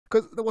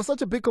Because there was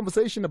such a big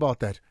conversation about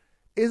that.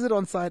 Is it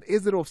onside?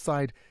 Is it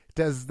offside?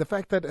 Does the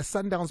fact that a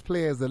Sundowns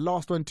player is the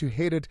last one to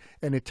hit it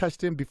and it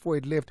touched him before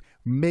it left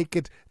make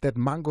it that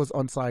Mhango's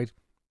onside?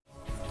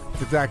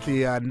 It's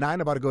exactly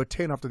 9, about to go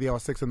 10 after the hour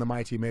 6 on the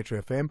mighty Metro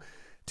FM.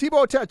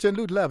 Thibaut Touch and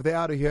Lude Love, they're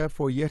out of here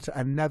for yet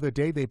another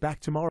day. They're back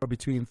tomorrow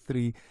between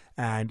 3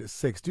 and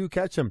 6. Do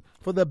catch them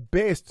for the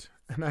best,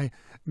 and I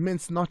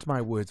mince not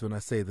my words when I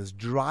say this,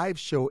 drive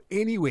show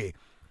anywhere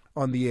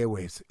on the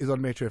airwaves is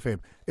on Metro FM.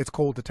 It's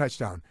called The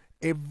Touchdown.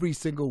 Every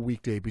single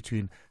weekday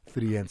between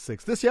 3 and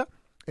 6. This year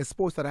is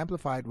Sports That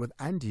Amplified with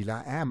Andile.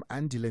 I am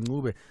Andile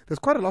Ncube. There's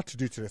quite a lot to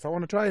do today, so I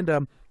want to try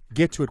and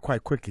get to it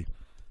quite quickly.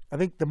 I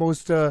think the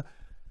most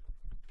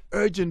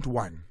urgent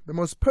one, the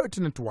most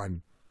pertinent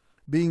one,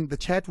 being the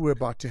chat we're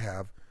about to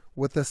have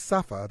with the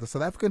SAFA, the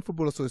South African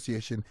Football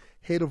Association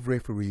head of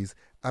referees,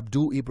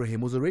 Abdul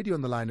Ebrahim, who's already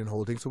on the line and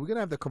holding. So we're going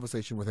to have that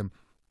conversation with him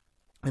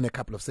in a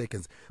couple of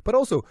seconds. But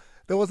also,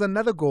 there was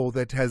another goal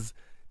that has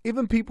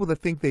even people that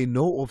think they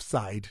know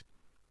offside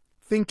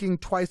thinking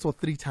twice or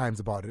three times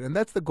about it. And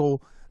that's the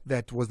goal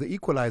that was the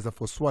equalizer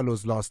for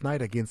Swallows last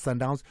night against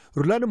Sundowns.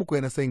 Hlungwani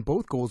Mokoena saying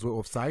both goals were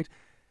offside.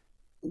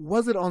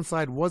 Was it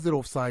onside? Was it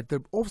offside?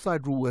 The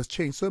offside rule has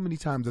changed so many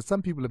times that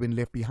some people have been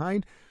left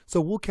behind.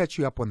 So we'll catch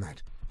you up on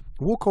that.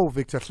 We'll call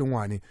Victor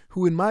Hlungwani,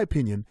 who in my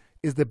opinion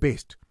is the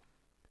best.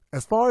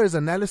 As far as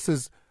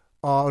analysis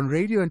on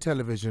radio and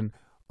television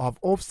of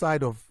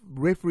offside, of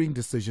refereeing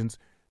decisions,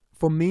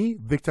 for me,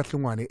 Victor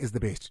Hlungwani is the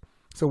best.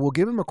 So we'll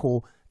give him a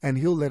call and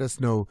he'll let us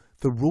know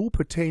the rule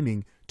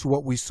pertaining to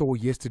what we saw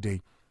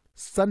yesterday.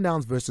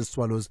 Sundowns versus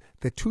Swallows,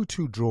 the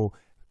 2-2 draw,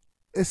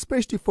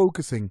 especially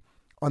focusing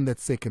on that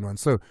second one.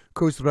 So,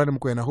 Coach Hlungwani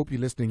Mokoena, I hope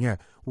you're listening here.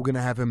 We're going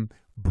to have him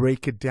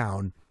break it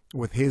down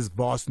with his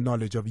vast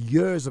knowledge of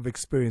years of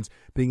experience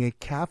being a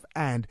CAF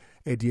and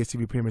a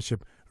DSTV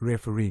Premiership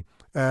referee.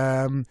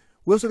 We're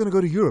also going to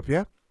go to Europe,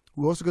 yeah?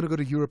 We're also going to go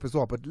to Europe as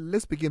well. But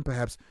let's begin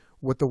perhaps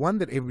with the one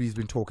that everybody's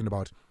been talking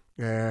about.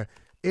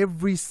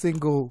 Every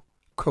single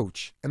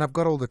coach, and I've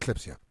got all the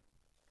clips here.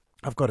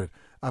 I've got it.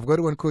 I've got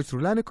it when Coach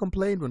Hlungwani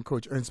complained, when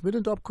Coach Ernst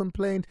Middendorp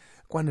complained,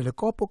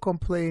 Andile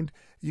complained.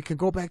 You can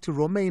go back to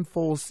Romain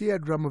Falls, Sia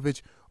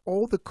Dramovic,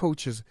 all the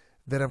coaches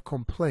that have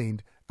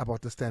complained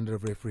about the standard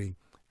of refereeing.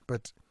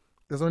 But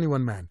there's only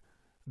one man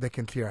that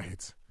can clear our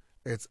heads.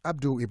 It's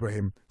Abdul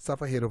Ebrahim,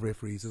 SAFA head of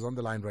referees, is on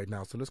the line right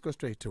now. So let's go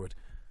straight to it.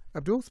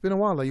 Abdul, it's been a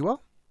while. Are you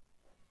well?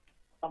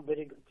 I'm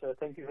very good, sir.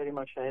 Thank you very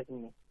much for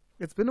having me.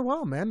 It's been a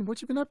while, man.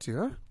 What you been up to,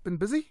 huh? Been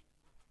busy?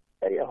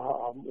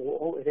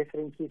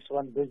 Refereeing keeps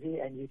one busy,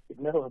 and you should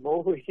know I'm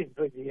always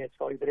busy as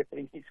far as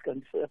refereeing is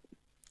concerned.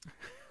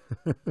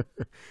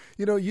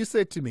 You know, you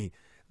said to me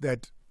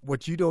that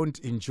what you don't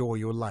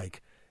enjoy or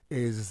like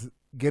is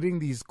getting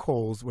these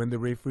calls when the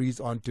referees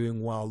aren't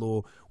doing well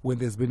or when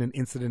there's been an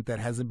incident that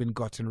hasn't been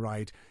gotten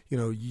right. You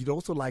know, you'd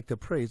also like the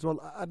praise. Well,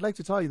 I'd like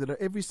to tell you that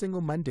every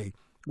single Monday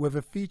we have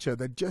a feature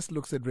that just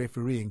looks at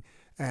refereeing,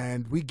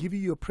 and we give you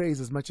your praise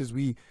as much as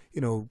we,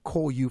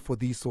 call you for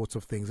these sorts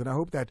of things. And I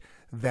hope that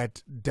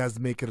that does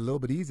make it a little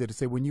bit easier to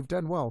say when you've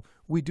done well,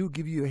 we do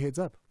give you a heads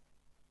up.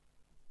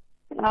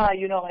 I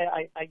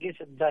guess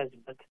it does,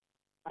 but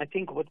I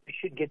think what we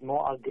should get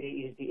more out there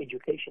is the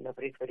education of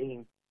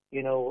refereeing.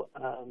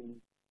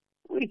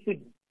 We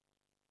should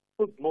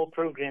put more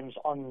programs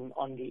on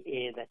the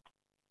air that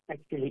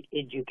actually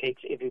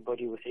educates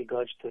everybody with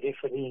regards to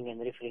refereeing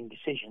and refereeing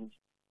decisions.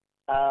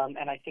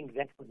 And I think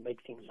that would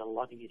make things a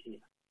lot easier.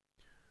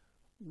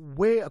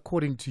 Where,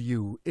 according to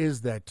you,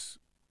 is that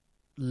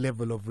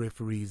level of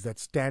referees, that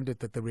standard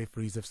that the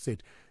referees have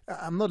set?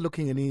 I'm not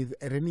looking at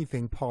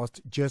anything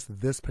past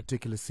just this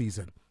particular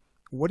season.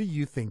 What do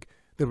you think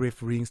the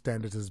refereeing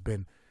standard has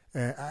been?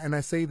 And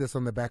I say this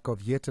on the back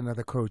of yet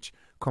another coach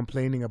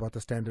complaining about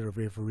the standard of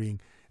refereeing.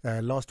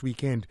 Last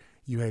weekend,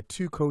 you had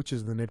two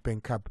coaches in the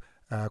Nedbank Cup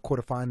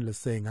quarterfinalists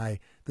saying, "Hi,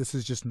 this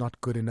is just not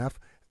good enough."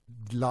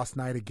 Last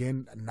night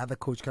again, another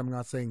coach coming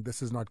out saying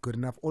this is not good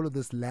enough. All of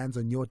this lands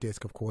on your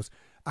desk, of course.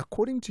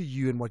 According to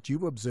you and what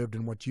you've observed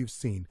and what you've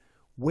seen,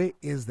 where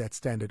is that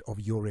standard of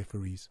your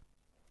referees?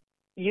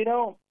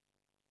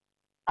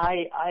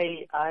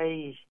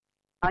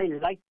 I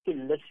like to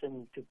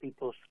listen to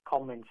people's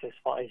comments as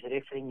far as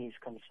refereeing is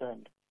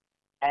concerned.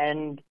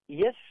 And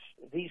yes,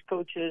 these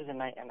coaches,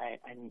 and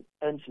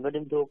Ernst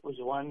Middendorp was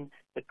one,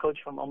 the coach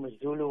from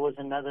AmaZulu was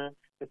another,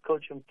 the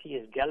coach from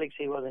TS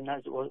Galaxy was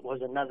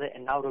another,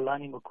 and now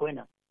Hlungwani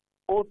Mokoena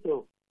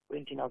also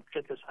went out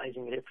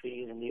criticizing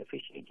referees and the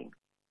officiating.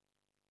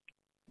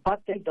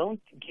 But they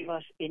don't give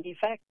us any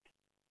fact.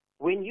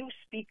 When you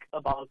speak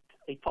about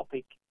a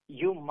topic,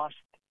 you must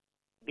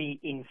be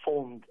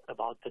informed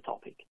about the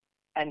topic.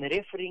 And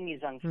refereeing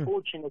is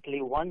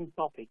unfortunately one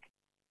topic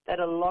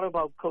that a lot of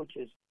our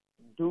coaches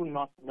do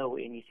not know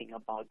anything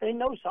about. They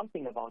know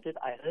something about it.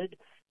 I heard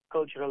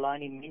Coach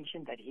Hlungwani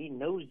mention that he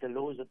knows the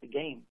laws of the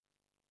game.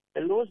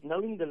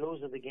 Knowing the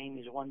laws of the game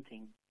is one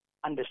thing.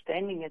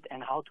 Understanding it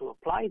and how to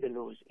apply the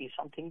laws is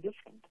something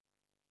different.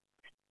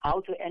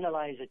 How to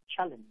analyze a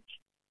challenge,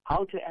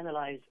 how to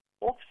analyze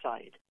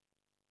offside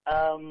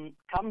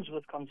comes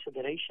with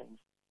considerations.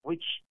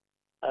 which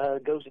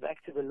goes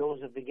back to the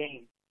laws of the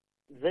game.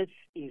 This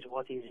is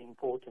what is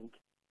important.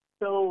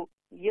 So,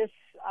 yes,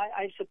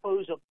 I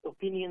suppose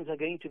opinions are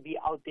going to be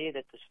out there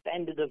that the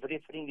standard of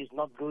refereeing is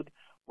not good.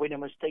 When a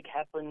mistake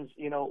happens,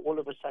 all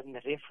of a sudden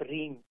the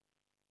refereeing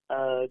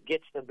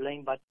gets the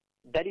blame, but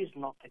that is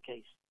not the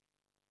case.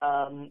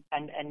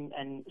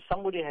 And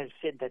somebody has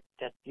said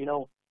that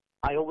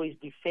I always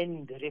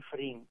defend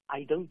refereeing.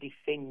 I don't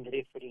defend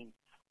refereeing.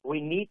 We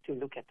need to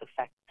look at the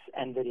facts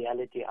and the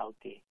reality out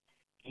there.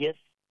 Yes,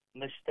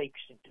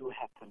 mistakes do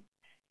happen,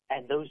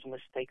 and those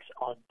mistakes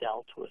are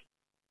dealt with.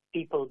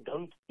 People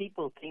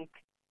think,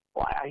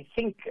 well, I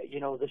think,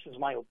 this is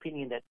my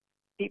opinion, that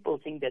people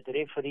think that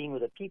refereeing or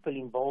the people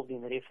involved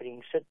in the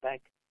refereeing sit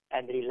back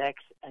and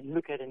relax and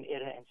look at an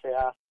error and say,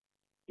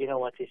 you know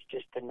what, it's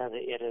just another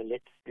error.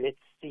 Let's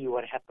see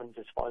what happens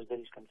as far as that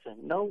is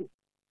concerned. No,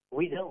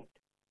 we don't.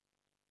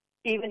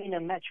 Even in a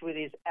match where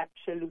there's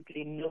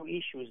absolutely no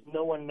issues,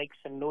 no one makes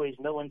a noise,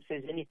 no one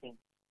says anything,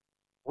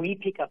 we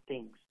pick up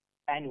things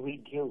and we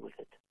deal with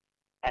it.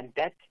 And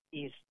that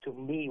is, to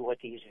me, what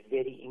is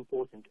very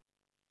important.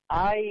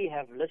 I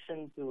have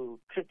listened to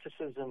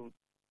criticism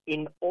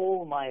in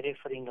all my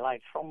refereeing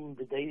life, from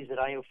the days that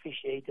I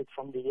officiated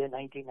from the year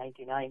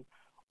 1999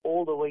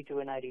 all the way to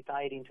when I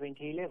retired in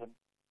 2011.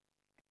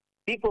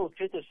 People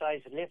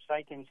criticize left,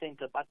 right, and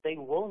center, but they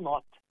will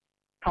not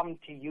come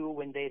to you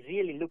when they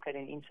really look at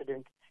an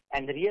incident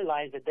and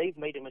realize that they've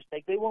made a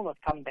mistake. They will not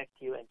come back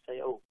to you and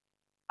say, oh,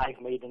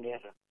 I've made an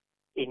error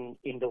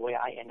in the way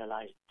I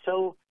analyzed.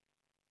 So,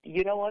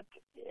 you know what?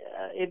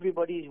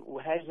 Everybody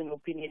has an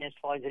opinion as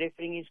far as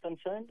refereeing is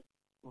concerned,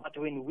 but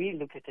when we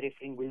look at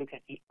refereeing, we look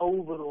at the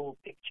overall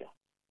picture.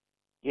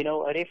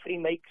 A referee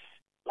makes,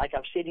 like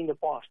I've said in the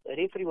past, a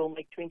referee will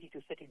make 20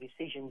 to 30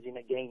 decisions in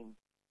a game.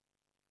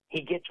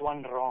 He gets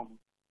one wrong.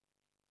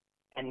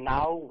 And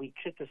now we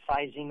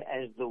criticize him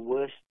as the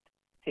worst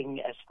thing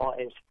as far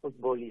as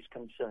football is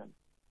concerned.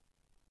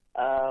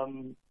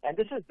 And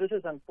this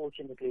is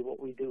unfortunately what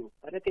we do.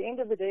 But at the end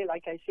of the day,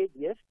 like I said,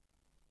 yes,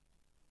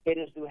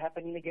 errors do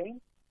happen in the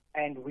game,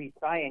 and we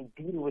try and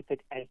deal with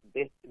it as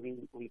best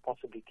we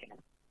possibly can.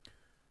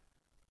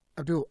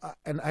 Abdul,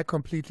 and I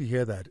completely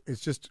hear that.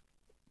 It's just,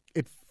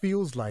 it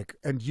feels like,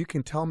 and you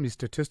can tell me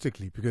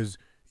statistically, because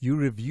you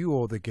review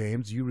all the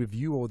games, you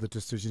review all the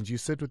decisions, you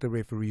sit with the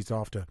referees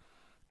after.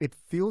 It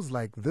feels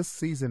like this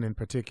season in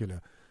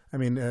particular, I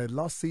mean,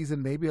 last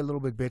season maybe a little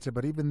bit better,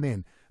 but even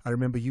then, I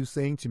remember you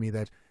saying to me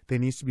that there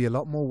needs to be a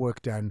lot more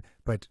work done,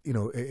 but,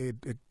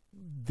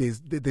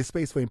 there's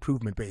space for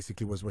improvement,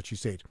 basically, was what you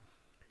said.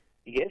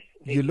 Yes.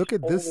 You look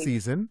at this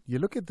season,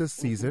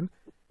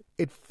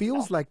 it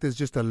feels like there's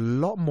just a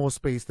lot more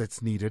space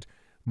that's needed,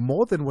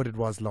 more than what it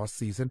was last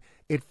season.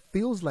 It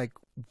feels like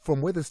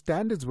from where the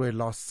standards were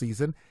last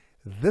season,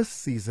 this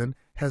season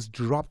has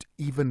dropped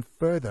even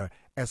further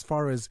as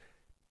far as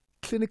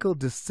clinical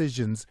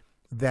decisions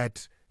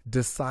that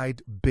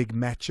decide big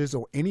matches,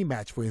 or any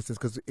match, for instance,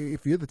 because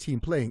if you're the team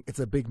playing, it's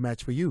a big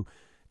match for you.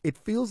 It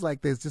feels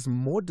like there's just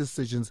more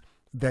decisions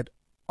that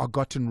are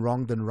gotten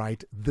wrong than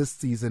right this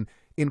season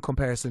in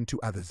comparison to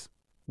others.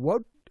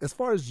 What, as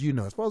far as you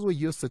know, as far as where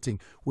you're sitting,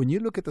 when you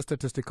look at the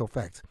statistical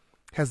facts,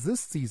 has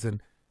this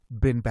season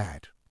been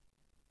bad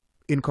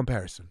in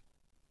comparison?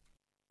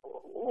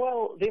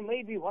 Well, there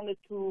may be one or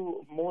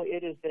two more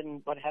errors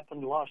than what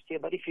happened last year,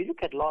 but if you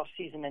look at last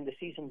season and the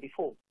season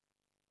before,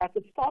 at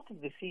the start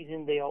of the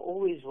season, there are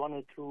always one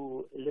or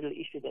two little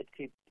issues that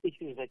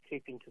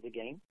creep into the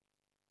game.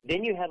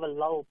 Then you have a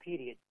lull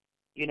period,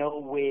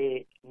 where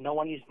no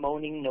one is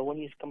moaning, no one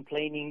is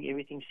complaining,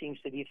 everything seems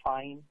to be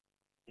fine.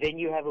 Then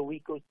you have a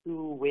week or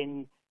two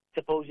when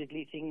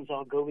supposedly things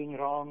are going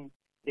wrong,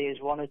 there's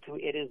one or two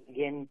errors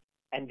again,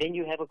 and then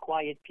you have a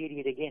quiet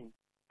period again.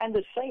 And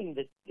the same,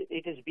 that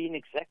it has been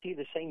exactly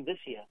the same this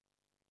year.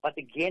 But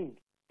again,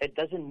 it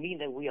doesn't mean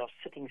that we are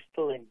sitting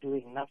still and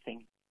doing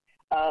nothing.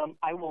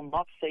 I will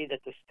not say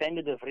that the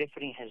standard of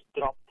refereeing has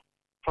dropped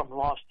from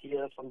last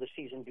year, from the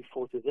season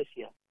before to this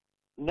year.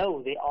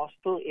 No, there are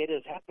still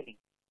errors happening.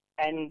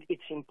 And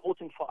it's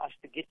important for us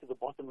to get to the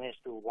bottom as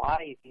to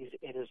why these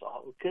errors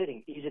are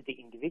occurring. Is it the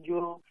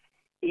individual?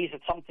 Is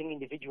it something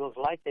individuals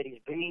like that he's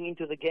bringing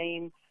into the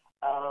game?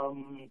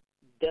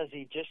 Does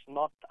he just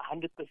not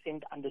 100%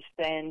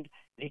 understand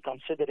the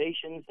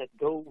considerations that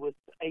go with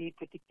a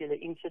particular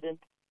incident?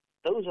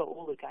 Those are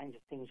all the kinds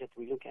of things that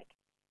we look at.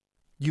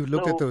 You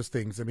look at those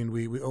things. I mean,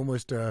 we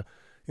almost,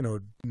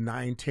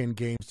 9, 10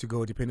 games to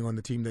go, depending on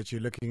the team that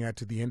you're looking at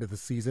to the end of the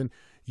season.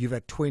 You've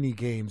had 20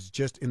 games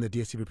just in the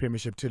DStv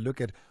Premiership to look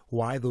at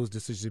why those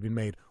decisions have been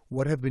made.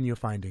 What have been your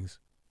findings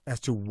as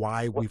to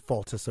why we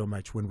falter so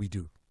much when we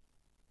do?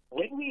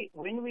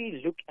 When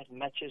we look at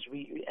matches,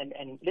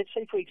 and let's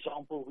say, for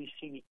example, we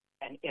see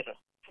an error.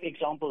 For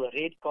example, a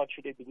red card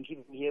should have been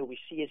given here. We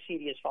see a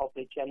serious foul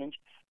play challenge,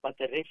 but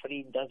the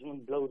referee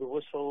doesn't blow the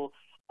whistle.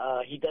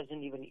 He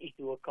doesn't even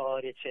issue a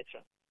card,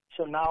 etc.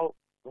 So now,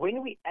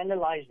 when we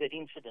analyze that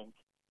incident,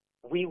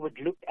 we would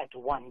look at,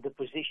 one, the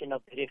position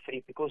of the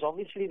referee, because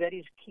obviously that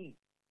is key.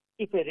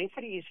 If a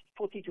referee is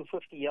 40 to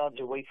 50 yards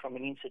away from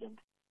an incident,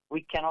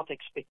 we cannot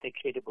expect a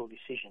credible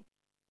decision.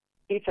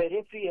 If a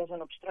referee has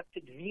an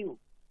obstructed view,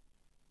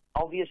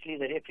 obviously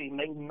the referee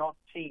may not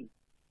see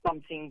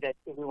something that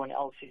everyone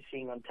else is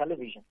seeing on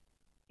television,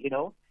 you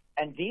know.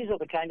 And these are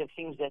the kind of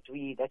things that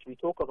we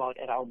talk about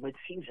at our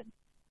mid-season.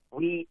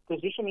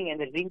 Positioning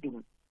and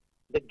reading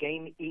the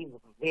game is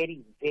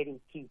very,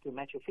 very key to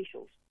match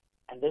officials.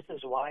 And this is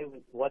why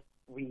what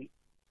we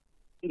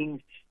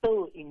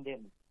instill in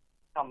them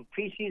come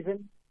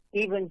pre-season,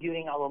 even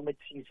during our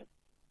mid-season.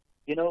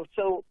 You know,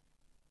 so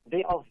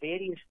there are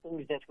various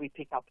things that we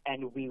pick up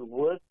and we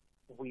work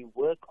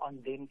on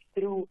them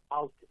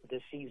throughout the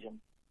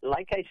season.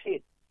 Like I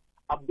said,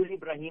 Abdul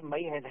Ebrahim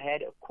may have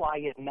had a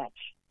quiet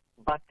match,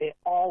 but there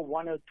are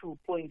 1 or 2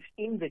 points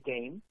in the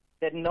game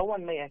that no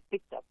one may have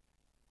picked up,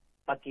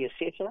 but the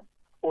assessor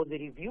or the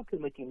review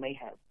committee may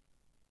have,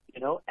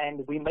 you know,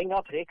 and we may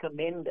not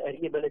recommend a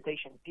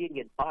rehabilitation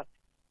period, but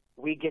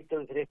we get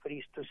those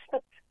referees to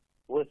sit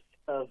with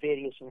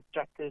various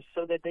instructors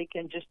so that they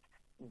can just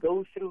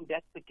go through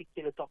that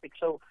particular topic.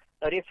 So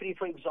a referee,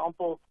 for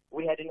example,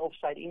 we had an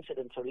offside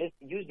incident, so let's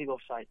use the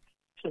offside.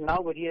 So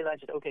now we realize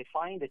that, okay,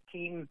 fine, the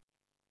team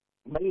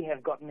may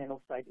have gotten an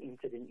offside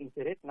incident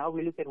into it. Now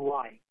we look at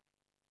why.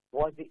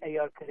 Was the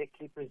AR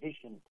correctly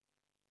positioned?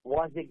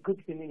 Was there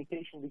good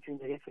communication between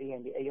the referee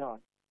and the AR?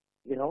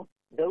 You know,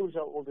 those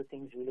are all the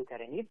things we look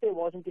at. And if there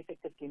wasn't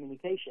effective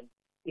communication,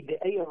 if the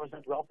AR was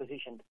not well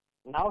positioned,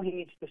 now he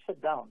needs to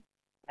sit down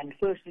and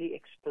firstly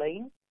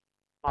explain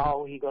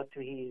how he got to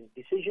his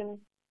decision,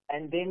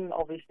 and then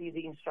obviously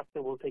the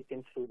instructor will take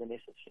them through the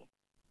necessary.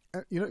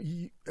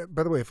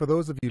 By the way, for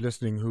those of you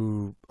listening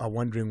who are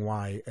wondering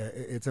why,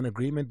 it's an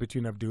agreement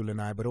between Abdul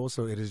and I, but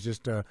also it is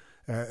just a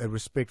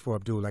respect for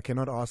Abdul. I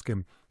cannot ask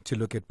him to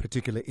look at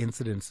particular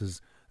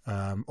incidences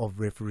of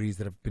referees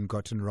that have been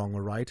gotten wrong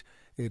or right.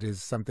 It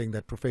is something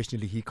that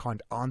professionally he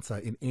can't answer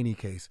in any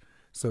case.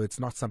 So it's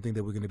not something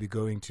that we're going to be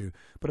going to.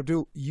 But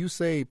Abdul, you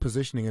say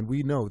positioning, and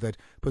we know that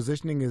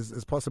positioning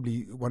is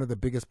possibly one of the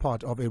biggest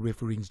part of a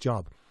referee's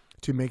job,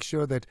 to make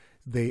sure that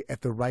they're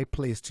at the right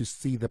place to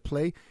see the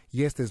play.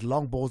 Yes, there's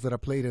long balls that are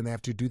played and they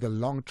have to do the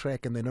long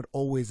track and they're not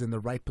always in the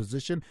right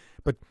position.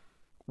 But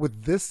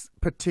with this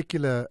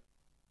particular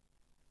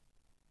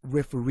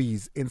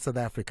referees in South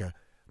Africa,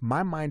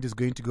 my mind is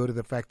going to go to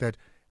the fact that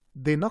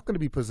they're not going to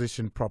be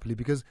positioned properly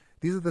because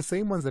these are the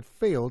same ones that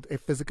failed a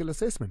physical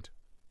assessment.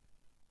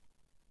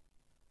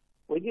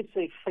 When you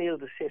say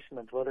failed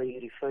assessment, what are you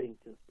referring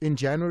to? In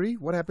January?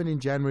 What happened in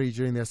January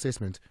during the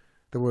assessment?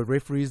 There were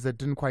referees that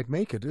didn't quite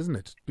make it, isn't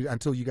it?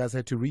 Until you guys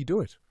had to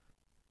redo it.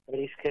 That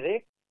is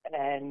correct.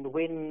 And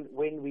when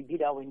we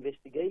did our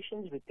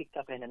investigations, we picked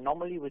up an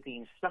anomaly with the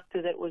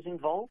instructor that was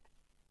involved.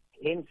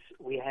 Hence,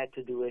 we had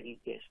to do a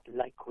retest,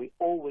 like we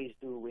always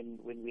do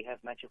when we have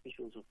match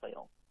officials who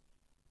fail.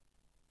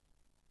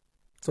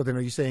 So then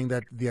are you saying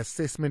that the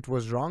assessment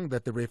was wrong,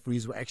 that the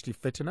referees were actually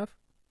fit enough?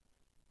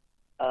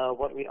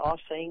 What we are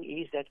saying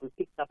is that we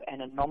picked up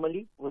an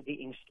anomaly with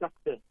the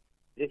instructor,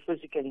 the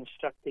physical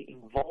instructor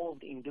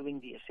involved in doing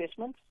the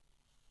assessments,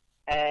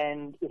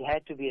 and it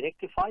had to be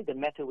rectified. The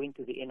matter went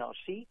to the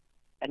NRC,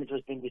 and it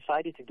was then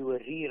decided to do a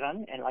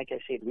rerun. And like I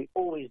said, we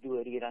always do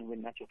a rerun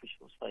when match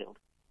officials failed.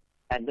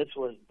 And the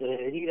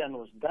rerun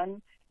was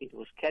done. It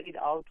was carried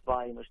out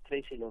by Ms.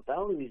 Tracy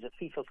Lovell, who is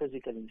a FIFA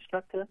physical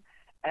instructor,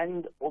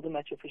 and all the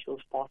match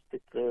officials passed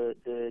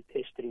the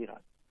test rerun.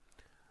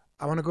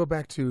 I want to go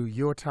back to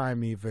your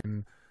time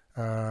even,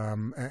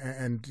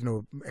 and you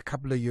know, a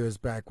couple of years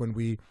back when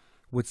we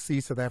would see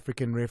South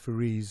African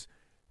referees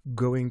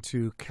going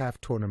to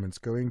CAF tournaments,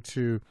 going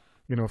to,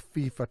 you know,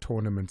 FIFA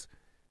tournaments.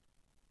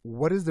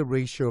 What is the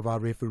ratio of our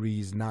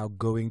referees now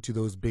going to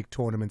those big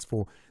tournaments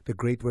for the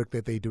great work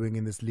that they're doing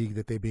in this league,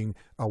 that they're being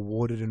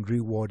awarded and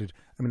rewarded?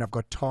 I mean, I've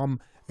got Tom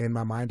in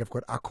my mind, I've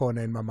got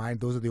Akona in my mind.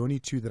 Those are the only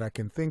two that I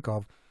can think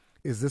of.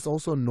 Is this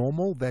also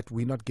normal that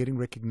we're not getting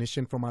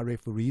recognition from our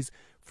referees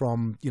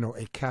from, you know,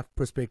 a CAF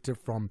perspective,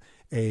 from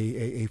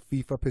a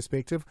FIFA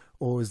perspective?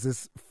 Or is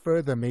this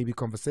further maybe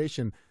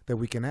conversation that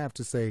we can have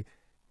to say,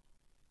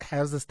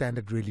 has the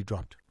standard really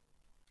dropped?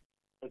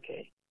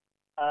 Okay.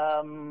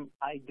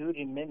 I do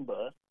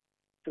remember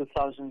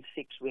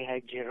 2006 we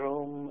had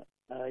Jerome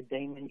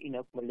Damon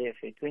Enoch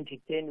Molefe.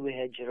 2010 we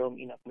had Jerome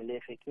Enoch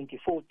Molefe.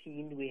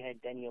 2014 we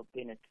had Daniel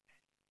Bennett.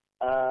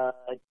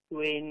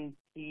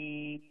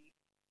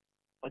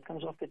 What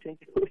comes after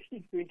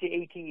 2014?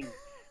 2018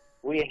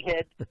 we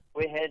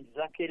had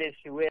Zakele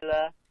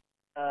Siwela.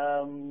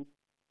 I'm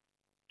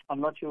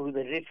not sure who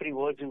the referee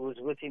was who was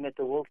with him at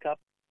the World Cup.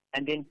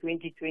 And then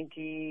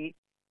 2020,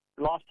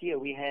 last year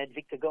we had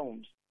Victor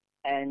Gomes.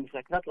 And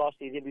like not last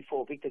year, the year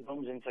before, Victor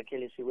Gomes and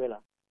Zakele Siwela.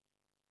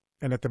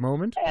 And at the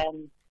moment?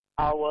 And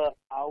our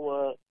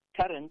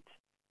current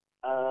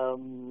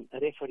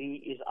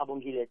referee is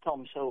Abongile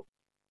Tom. So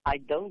I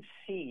don't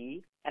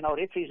see, and our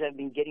referees have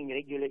been getting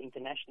regular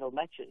international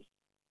matches.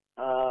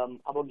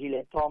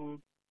 Abongile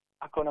Tom,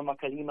 Akona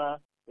Makalima,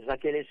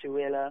 Zakele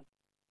Siwela,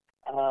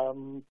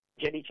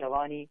 Jelly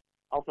Chavani,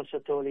 Alpha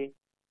Satole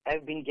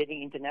have been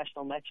getting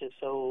international matches.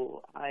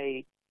 So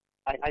I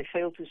I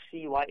fail to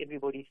see why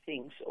everybody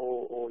thinks,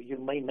 or you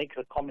may make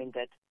the comment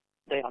that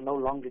they are no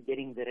longer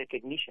getting the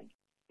recognition.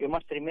 You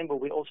must remember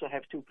we also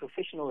have two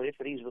professional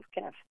referees with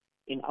CAF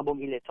in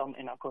Abongile Tom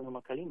and Akono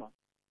Makalima.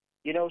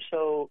 You know,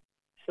 so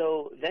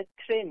that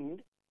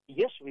trend,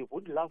 yes, we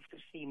would love to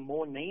see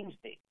more names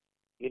there.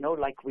 You know,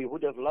 like we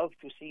would have loved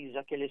to see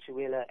Zakele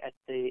Suela at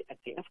the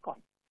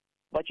AFCON.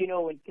 But you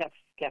know, when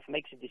CAF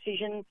makes a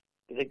decision,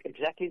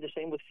 exactly the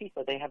same with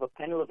FIFA. They have a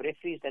panel of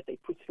referees that they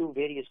put through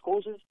various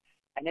causes,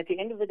 and at the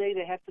end of the day,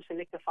 they have to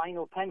select a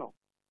final panel.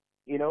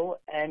 You know,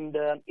 and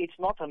it's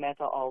not a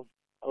matter of,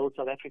 oh,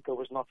 South Africa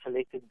was not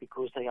selected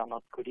because they are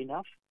not good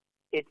enough.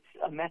 It's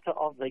a matter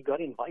of they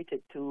got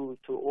invited to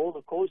all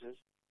the causes,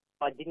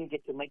 but didn't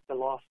get to make the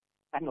last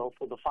panel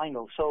for the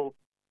final. So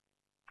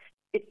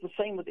it's the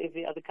same with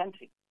every other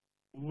country.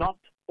 Not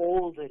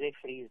all the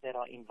referees that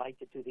are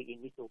invited to the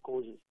initial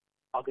causes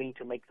are going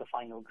to make the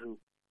final group.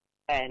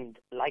 And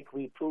like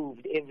we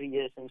proved every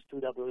year since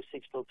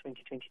 2006 till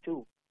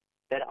 2022,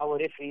 that our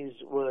referees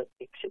were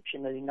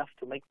exceptional enough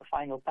to make the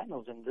final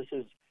panels. And this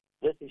is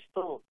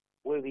still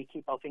where we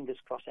keep our fingers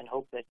crossed and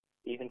hope that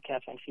even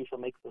CAF and FIFA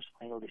make those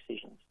final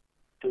decisions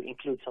to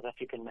include South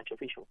African match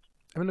officials.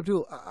 I mean,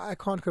 Abdul, I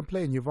can't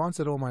complain. You've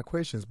answered all my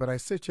questions, but I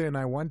sit here and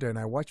I wonder, and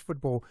I watch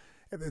football.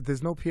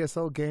 There's no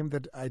PSL game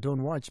that I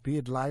don't watch, be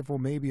it live or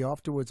maybe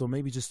afterwards or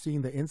maybe just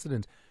seeing the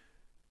incident.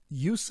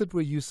 You sit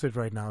where you sit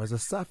right now as a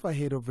SAFA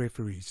head of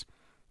referees.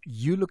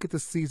 You look at the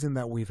season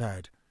that we've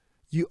had.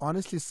 You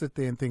honestly sit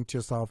there and think to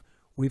yourself,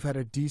 we've had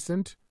a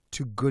decent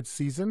to good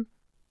season.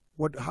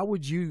 How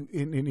would you,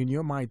 in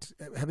your mind,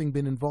 having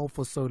been involved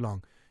for so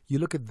long, you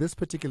look at this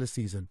particular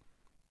season,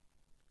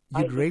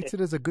 you'd rate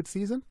it as a good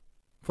season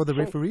for the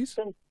referees?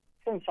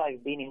 Since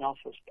I've been in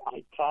office,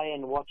 I try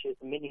and watch as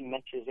many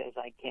matches as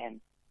I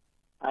can.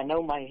 I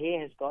know my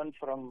hair has gone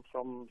from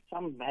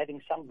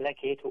having some black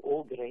hair to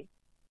all grey.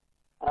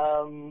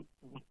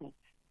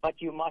 But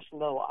you must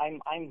know,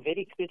 I'm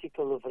very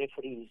critical of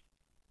referees.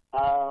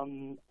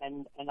 And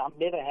I'm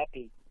never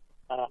happy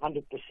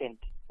 100%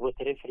 with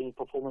refereeing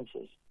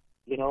performances.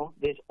 You know,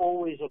 there's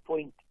always a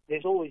point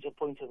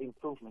of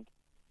improvement.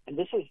 And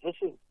this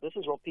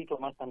is what people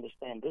must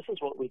understand. This is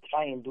what we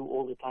try and do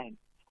all the time.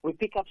 We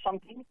pick up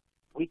something,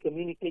 we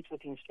communicate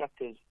with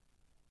instructors,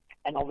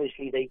 and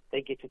obviously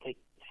they get to take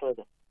it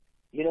further.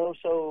 You know,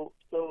 so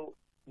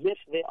yes,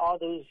 there are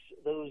those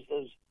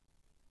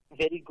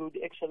very good,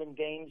 excellent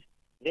games.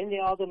 Then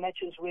there are the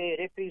matches where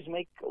referees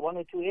make one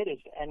or two errors,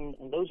 and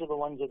those are the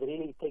ones that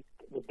really take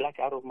the black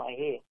out of my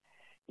hair.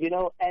 You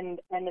know, and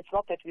it's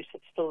not that we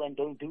sit still and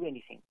don't do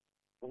anything.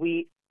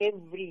 We,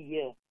 every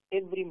year,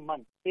 every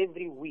month,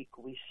 every week,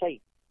 we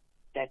say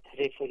that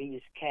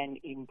referees can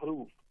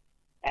improve,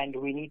 and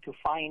we need to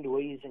find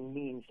ways and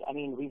means. I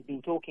mean, we've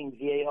been talking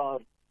VAR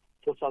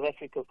for South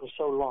Africa for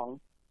so long,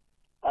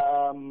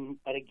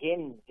 but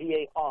again,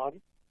 VAR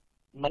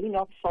may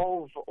not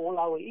solve all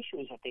our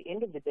issues. At the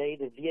end of the day,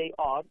 the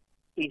VAR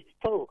is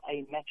still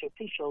a match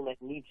official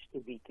that needs to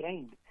be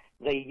trained.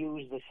 They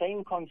use the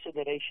same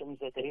considerations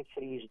that the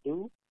referees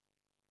do.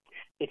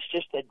 It's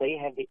just that they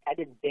have the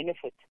added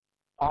benefit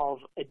of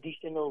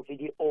additional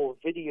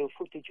video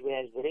footage,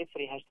 whereas the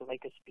referee has to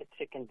make a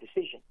split-second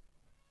decision.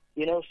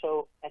 You know,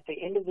 so at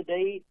the end of the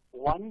day,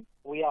 one,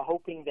 we are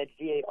hoping that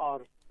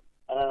VAR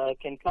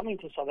can come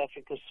into South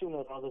Africa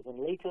sooner rather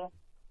than later,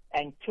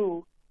 and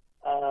two,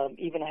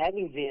 even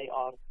having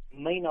VAR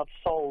may not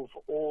solve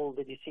all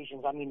the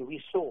decisions. I mean,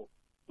 we saw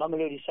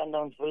Mamelodi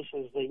Sundowns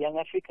versus the Young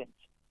Africans.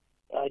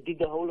 Did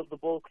the whole of the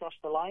ball cross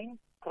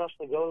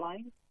the goal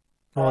line?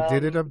 Oh,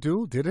 did it,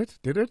 Abdul? Did it?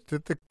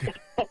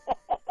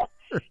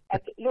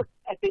 Look,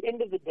 at the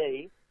end of the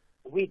day,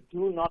 we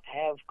do not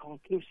have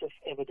conclusive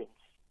evidence.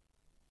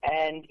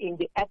 And in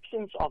the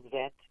absence of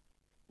that,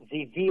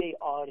 the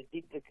VAR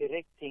did the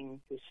correct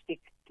thing to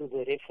stick to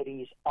the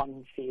referee's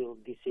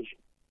on-field decision.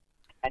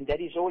 And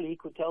that is all he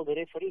could tell the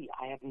referee.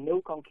 I have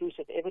no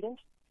conclusive evidence,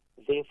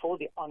 therefore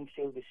the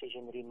on-field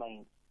decision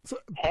remains. So,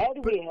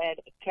 had we had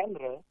a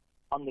camera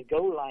on the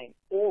goal line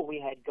or we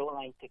had goal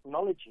line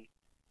technology,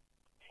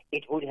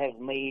 it would have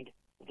made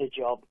the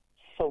job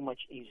so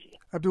much easier.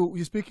 Abdul,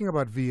 you're speaking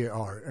about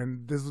VAR,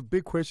 and there's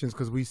big questions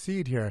because we see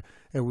it here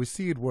and we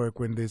see it work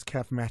when there's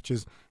CAF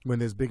matches, when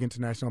there's big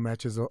international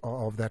matches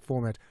of that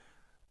format.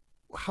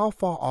 How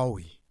far are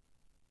we?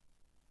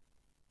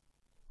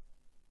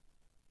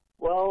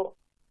 Well,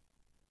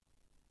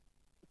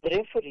 the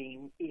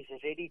refereeing is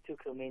ready to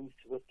commence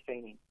with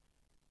training.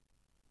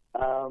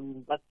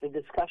 But the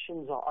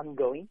discussions are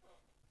ongoing.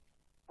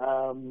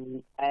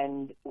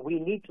 And we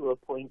need to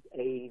appoint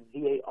a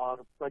VAR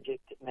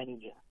project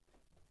manager.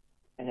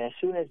 And as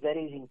soon as that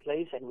is in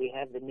place and we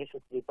have the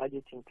necessary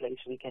budgets in place,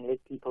 we can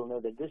let people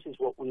know that this is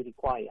what we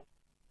require.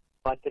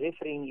 But the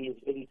refereeing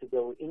is ready to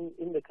go.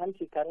 In the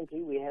country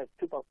currently, we have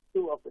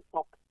two of the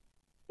top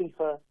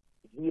FIFA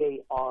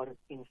VAR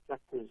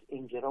instructors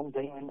in Jerome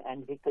Damon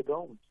and Victor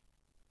Gomes.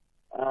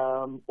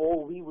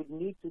 All we would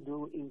need to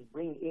do is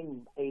bring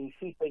in a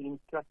FIFA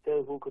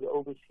instructor who could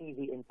oversee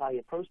the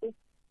entire process,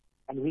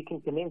 and we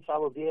can commence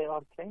our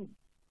VAR training.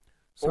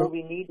 All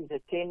we need is a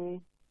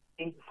 10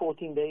 to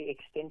 14-day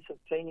extensive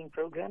training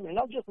program, and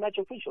not just match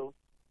officials.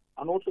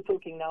 I'm also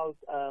talking now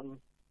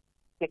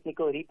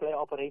technical replay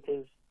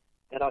operators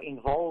that are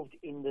involved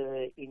in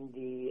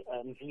the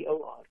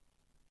VOR.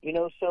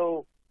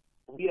 So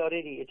we are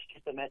ready. It's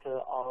just a matter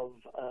of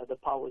the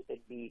powers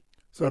that be.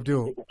 So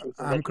Abdul,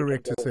 I'm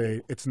correct to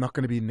say it's not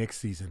going to be next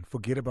season.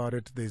 Forget about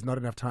it. There's not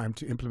enough time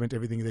to implement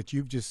everything that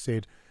you've just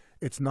said.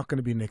 It's not going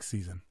to be next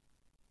season.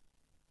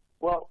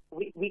 Well,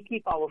 we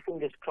keep our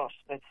fingers crossed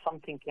that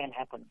something can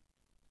happen.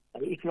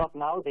 If not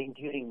now, then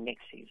during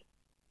next season.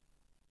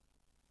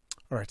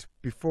 All right.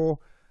 Before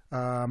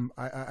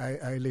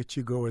I let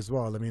you go as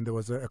well, I mean, there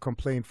was a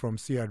complaint from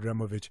Siad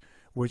Ramovic,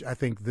 which I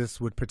think this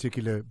would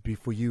particularly be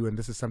for you, and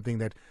this is something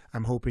that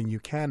I'm hoping you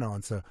can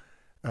answer.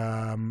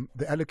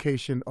 The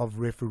allocation of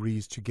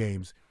referees to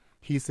games.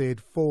 He said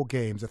 4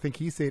 games. I think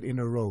he said in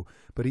a row,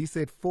 but he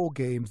said 4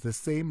 games, the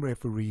same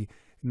referee,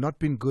 not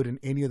been good in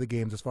any of the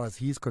games as far as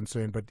he's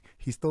concerned, but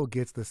he still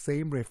gets the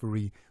same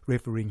referee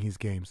refereeing his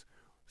games.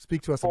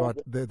 Speak to us about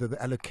the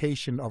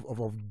allocation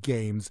of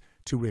games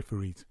to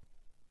referees.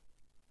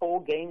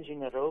 4 games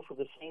in a row for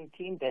the same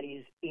team, that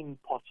is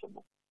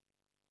impossible.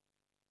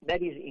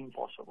 That is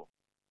impossible.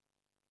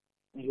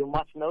 You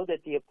must know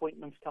that the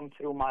appointments come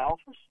through my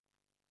office,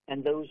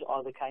 and those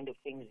are the kind of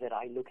things that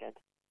I look at.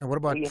 And what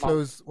about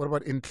What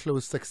about in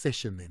close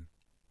succession then?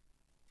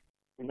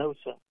 No,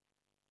 sir.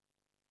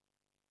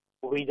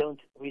 We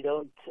don't. We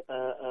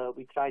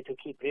try to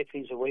keep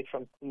referees away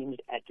from teams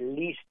at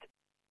least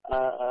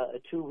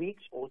 2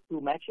 weeks or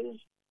 2 matches.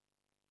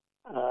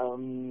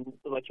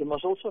 But you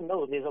must also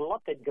know there's a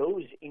lot that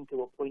goes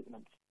into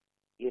appointments.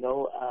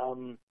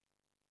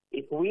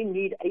 If we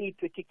need a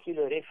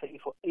particular referee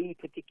for a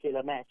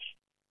particular match,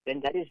 then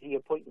that is the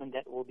appointment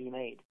that will be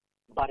made.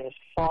 But as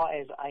far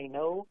as I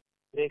know,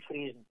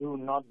 referees do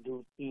not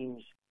do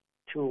teams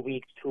 2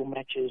 weeks, 2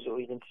 matches, or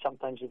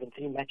sometimes even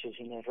 3 matches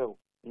in a row.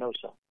 No,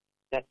 sir.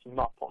 That's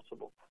not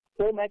possible.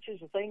 4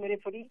 matches, the same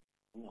referee?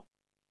 No.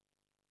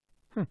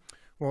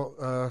 Well,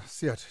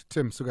 Siad,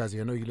 Tim Sugazi,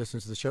 I know you listen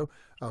to the show.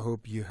 I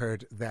hope you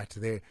heard that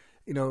there.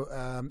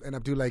 And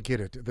Abdul, I get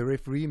it. The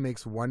referee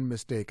makes one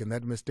mistake, and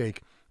that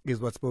mistake is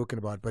what's spoken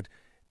about. But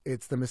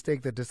it's the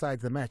mistake that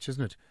decides the match,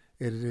 isn't it?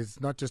 It is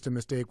not just a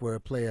mistake where a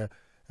player,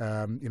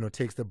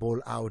 takes the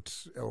ball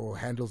out or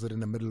handles it in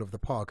the middle of the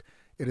park.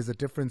 It is a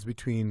difference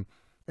between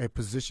a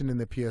position in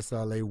the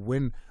PSL, a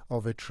win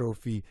of a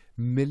trophy,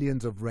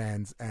 millions of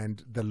rands,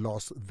 and the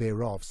loss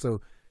thereof.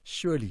 So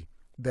surely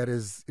that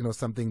is,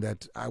 something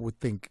that I would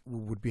think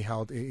would be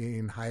held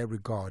in higher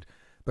regard.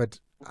 But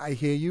I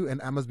hear you,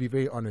 and I must be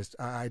very honest.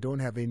 I don't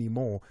have any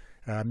more.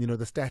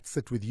 The stats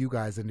sit with you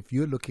guys, and if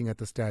you're looking at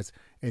the stats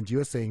and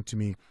you're saying to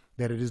me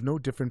that it is no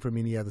different from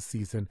any other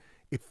season,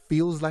 it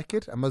feels like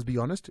it. I must be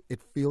honest.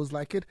 It feels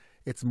like it.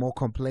 It's more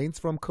complaints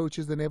from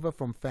coaches than ever,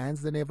 from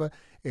fans than ever.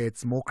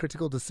 It's more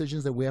critical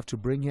decisions that we have to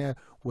bring here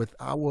with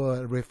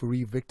our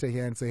referee, Victor,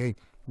 here and say, hey,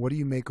 what do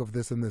you make of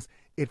this and this?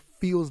 It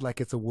feels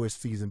like it's a worse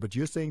season, but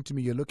you're saying to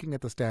me, you're looking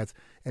at the stats,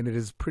 and it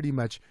is pretty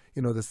much,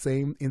 the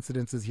same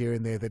incidences here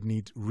and there that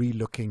need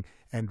relooking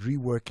and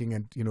reworking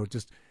and,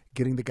 just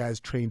getting the guys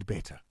trained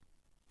better.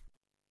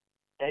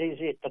 That is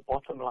it. The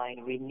bottom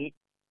line. We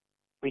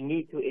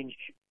need to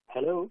ensure.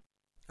 Hello?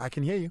 I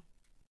can hear you.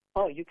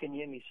 Oh, you can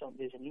hear me. So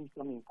there's an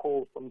incoming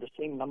call from the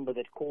same number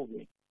that called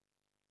me.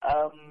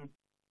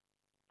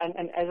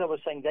 And as I was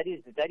saying, that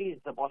is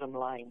the bottom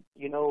line.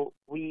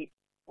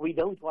 We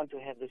don't want to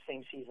have the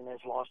same season as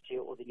last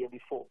year or the year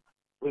before.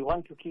 We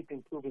want to keep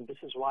improving. This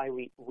is why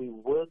we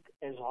work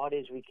as hard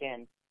as we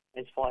can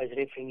as far as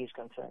refereeing is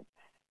concerned.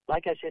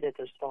 Like I said at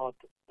the start,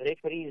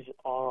 referees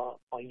are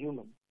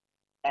human,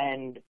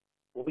 and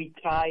we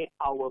try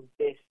our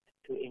best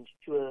to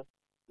ensure,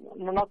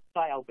 not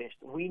try our best,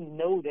 we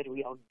know that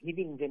we are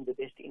giving them the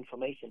best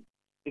information,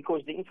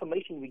 because the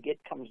information we get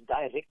comes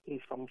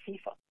directly from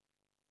FIFA.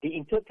 The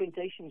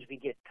interpretations we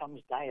get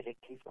comes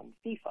directly from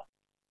FIFA,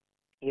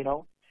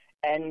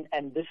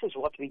 and this is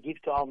what we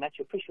give to our match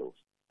officials.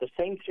 The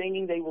same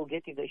training they will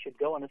get if they should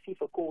go on a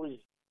FIFA course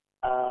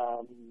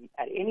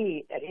at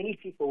any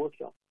FIFA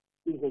workshop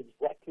is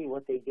exactly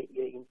what they get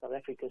here in South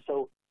Africa.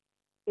 So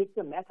it's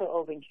a matter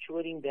of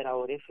ensuring that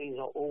our referees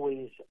are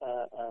always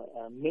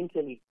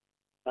mentally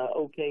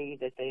okay,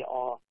 that they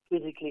are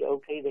physically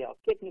okay, they are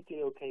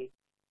technically okay,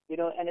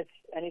 and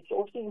it's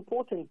also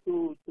important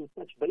to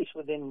touch base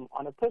with them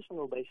on a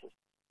personal basis,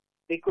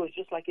 because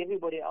just like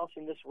everybody else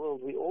in this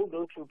world, we all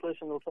go through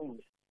personal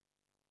things,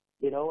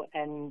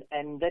 and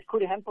that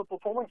could hamper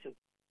performances.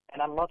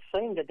 And I'm not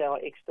saying that there are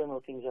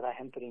external things that are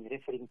hampering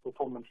refereeing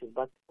performances,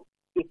 but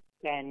it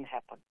can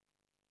happen.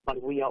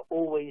 But we are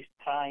always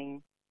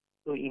trying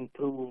to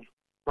improve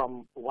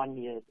from one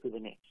year to the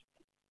next.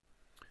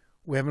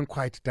 We haven't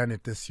quite done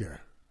it this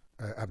year,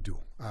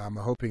 Abdul. I'm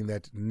hoping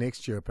that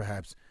next year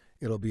perhaps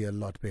it'll be a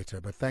lot better.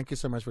 But thank you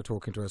so much for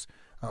talking to us.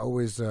 I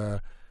always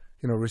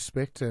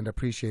respect and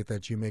appreciate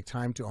that you make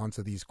time to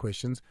answer these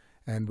questions,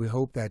 and we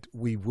hope that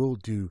we will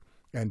do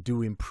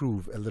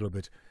improve a little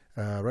bit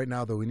Right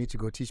now, though, we need to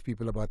go teach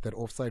people about that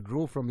offside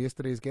rule from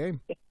yesterday's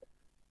game.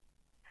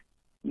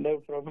 No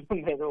problem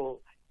at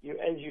all.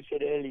 As you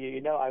said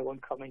earlier, I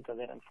won't comment on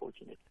that,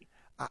 unfortunately.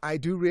 I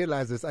do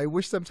realize this. I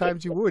wish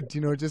sometimes you would,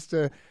 just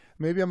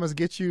maybe I must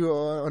get you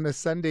on a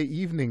Sunday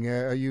evening.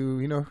 Are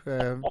you,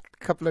 a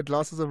couple of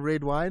glasses of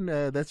red wine?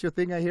 That's your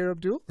thing, I hear,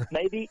 Abdul?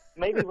 Maybe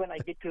when I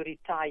get to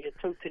retire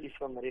totally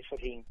from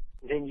refereeing,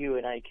 then you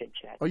and I can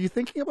chat. Are you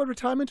thinking about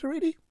retirement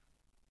already?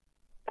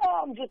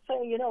 Oh, I'm just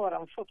saying, what,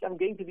 I'm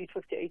going to be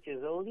 58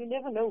 years old. You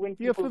never know when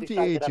You're people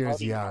 58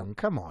 years young. Enough.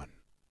 Come on.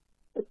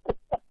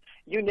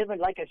 You never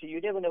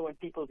know when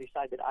people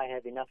decide that I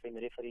have enough in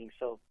refereeing.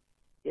 So,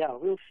 yeah,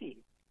 we'll see.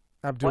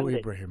 Abdul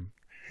Ebrahim,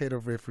 head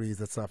of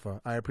referees at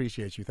SAFA. I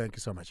appreciate you. Thank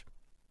you so much.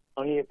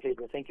 Only a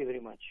pleasure. Thank you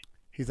very much.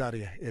 He's out of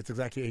here. It's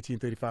exactly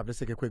 18:35. Let's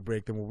take a quick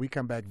break. Then when we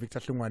come back, Victor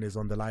Hlungwani is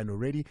on the line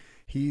already.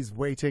 He's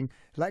waiting.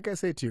 Like I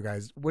said to you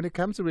guys, when it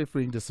comes to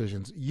refereeing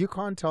decisions, you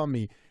can't tell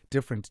me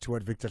different to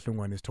what Victor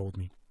Hlungwani has told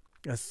me.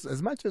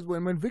 As much as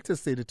when Victor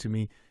said it to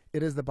me,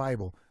 it is the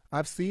Bible.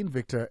 I've seen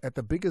Victor at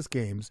the biggest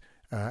games,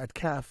 at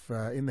CAF,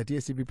 in the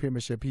DSTV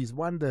Premiership. He's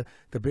won the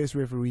best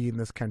referee in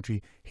this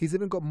country. He's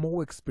even got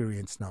more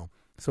experience now.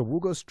 So we'll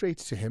go straight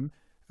to him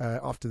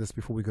after this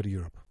before we go to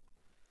Europe.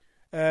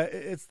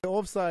 It's the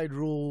offside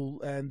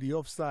rule, and the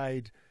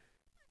offside,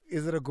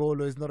 is it a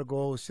goal or is it not a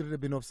goal? Should it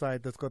have been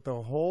offside? That's got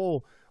the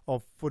whole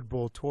of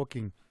football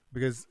talking,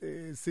 because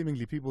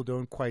seemingly people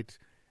don't quite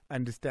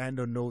understand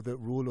or know the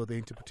rule, or the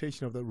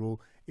interpretation of the rule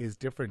is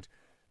different.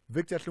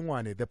 Victor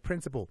Hlungwani, the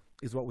principal,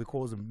 is what we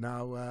call him.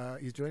 Now,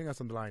 he's joining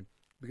us on the line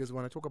because we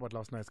want to talk about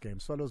last night's game,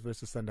 Swallows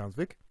versus Sundowns.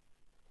 Vic?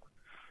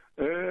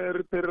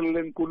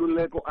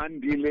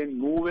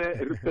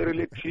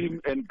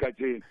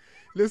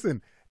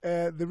 Listen,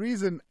 the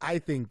reason I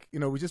think,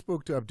 we just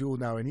spoke to Abdul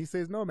now, and he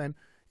says, no, man,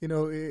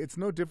 it's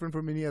no different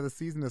from any other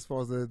season as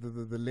far as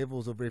the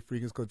levels of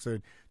refereeing is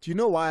concerned. Do you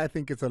know why I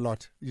think it's a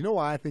lot? Do you know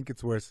why I think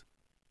it's worse?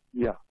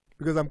 Yeah.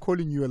 Because I'm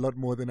calling you a lot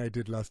more than I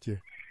did last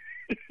year.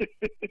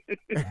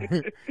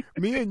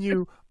 Me and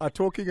you are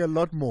talking a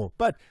lot more.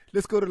 But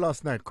let's go to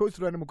last night. Coach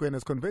Hlungwani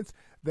is convinced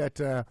that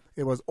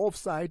it was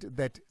offside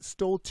that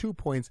stole 2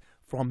 points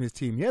from his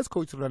team. Here's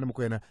Coach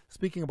Hlungwani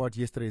speaking about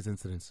yesterday's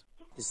incidents.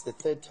 It's the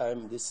third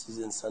time this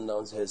season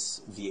Sundowns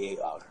has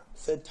VAR.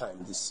 Third time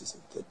this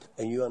season.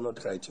 And you are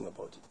not writing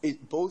about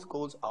it. Both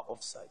goals are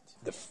offside.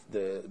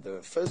 The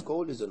first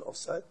goal is an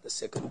offside. The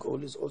second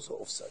goal is also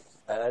offside.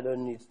 And I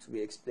don't need to be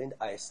explained.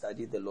 I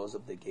studied the laws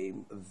of the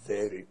game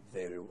very,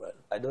 very well.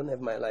 I don't have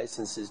my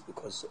licenses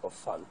because of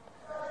fun.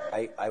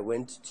 I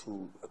went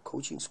to a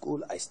coaching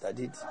school. I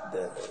studied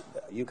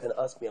you can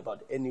ask me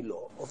about any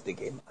law of the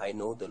game. I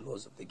know the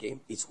laws of the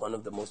game. It's one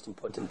of the most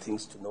important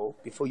things to know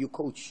before you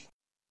coach.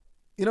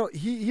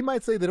 He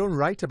might say they don't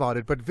write about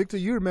it, but Victor,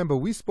 you remember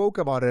we spoke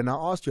about it, and I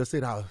asked you, I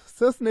said, how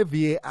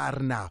VAR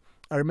now?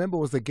 I remember it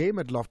was the game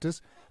at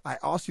Loftus. I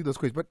asked you those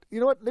questions, but you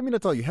know what? Let me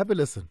not tell you. Have a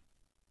listen.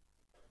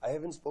 I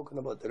haven't spoken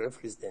about the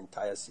referees the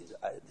entire season.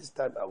 This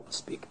time I will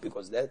speak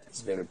because that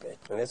is very bad.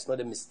 And that's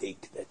not a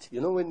mistake.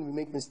 When we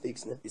make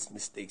mistakes, it's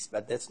mistakes,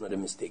 but that's not a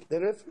mistake.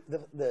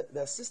 The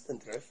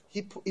assistant ref,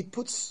 he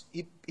puts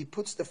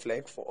the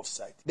flag for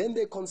offside. Then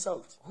they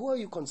consult. Who are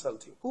you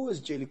consulting? Who was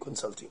Jelly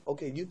consulting?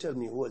 Okay, you tell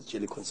me who was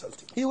Jelly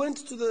consulting. He went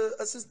to the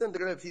assistant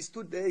ref. He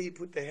stood there. He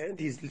put the hand.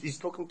 He's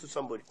talking to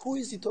somebody. Who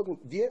is he talking?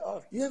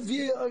 VAR. You have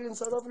VAR in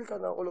South Africa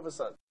now all of a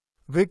sudden.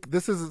 Vic,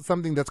 this is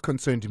something that's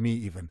concerned me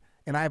even.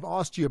 And I've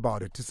asked you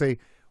about it to say,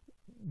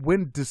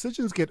 when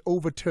decisions get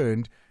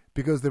overturned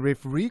because the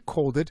referee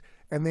called it,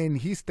 and then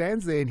he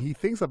stands there and he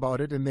thinks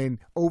about it and then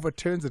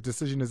overturns the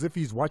decision as if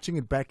he's watching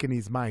it back in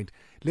his mind.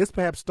 Let's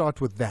perhaps start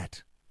with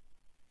that.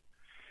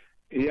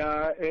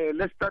 Yeah,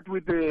 let's start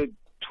with the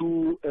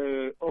two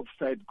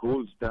offside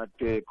goals that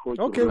Coach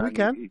Okay, we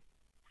can.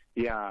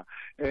 Yeah.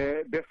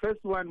 The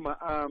first one,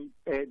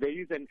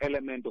 there is an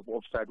element of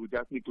offside. We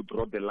just need to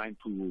draw the line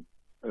to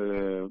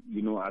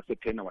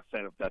ascertain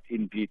ourselves that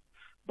indeed.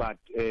 But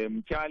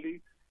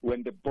Charlie,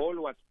 when the ball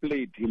was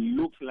played, he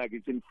looks like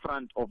it's in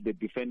front of the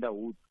defender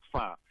who's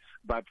far.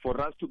 But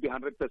for us to be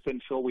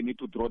 100% sure, we need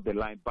to draw the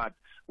line. But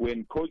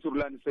when Coach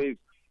Hlungwani says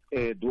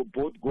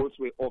both goals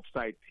were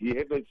offside, he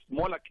has a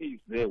smaller case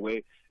there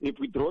where if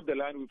we draw the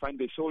line, we find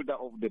the shoulder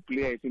of the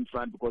player is in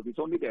front because it's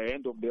only the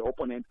hand of the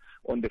opponent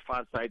on the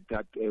far side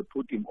that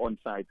put him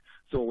onside.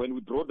 So when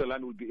we draw the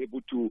line, we'll be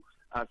able to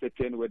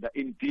ascertain whether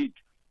indeed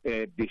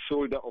the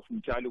shoulder of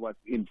Ncube was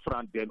in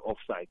front, then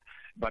offside.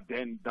 But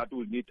then that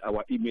will need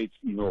our image,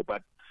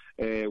 But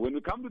when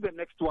we come to the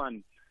next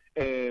one,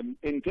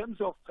 in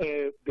terms of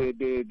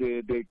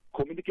the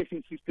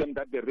communication system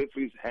that the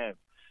referees have,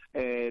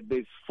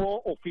 there's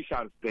 4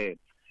 officials there.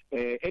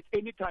 At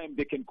any time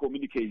they can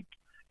communicate.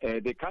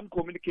 They can't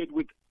communicate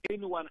with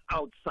anyone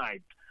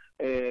outside.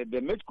 The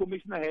match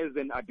commissioner has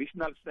an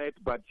additional set,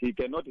 but he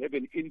cannot have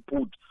an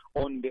input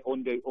on the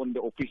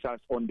officials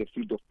on the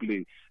field of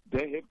play.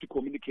 They have to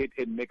communicate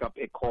and make up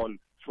a call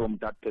from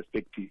that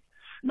perspective.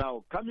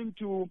 Now, coming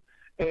to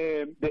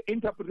the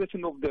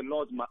interpretation of the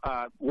laws,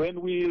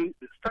 when we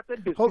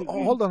started the season...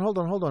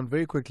 Hold on,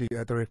 very quickly,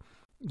 Adore.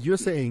 You're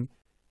saying,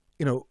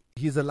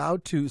 he's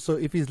allowed to... So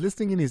if he's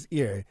listening in his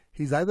ear,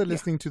 he's either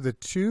listening to the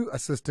 2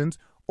 assistants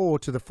or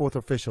to the 4th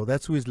official.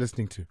 That's who he's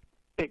listening to.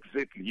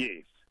 Exactly,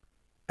 yes.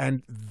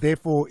 And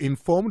therefore,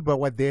 informed by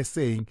what they're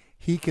saying,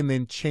 he can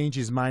then change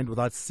his mind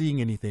without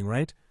seeing anything,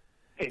 right?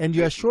 Exactly, and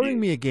you're assuring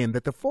me again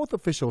that the 4th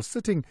official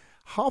sitting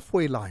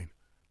halfway line,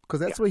 because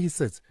that's where he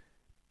sits,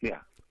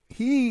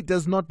 he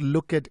does not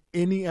look at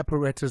any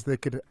apparatus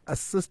that could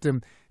assist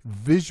him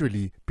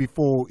visually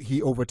before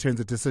he overturns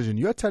a decision.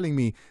 You're telling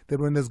me that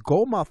when there's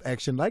goal mouth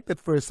action, like that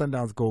first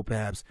Sundowns goal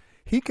perhaps,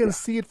 he can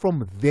see it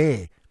from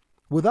there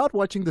without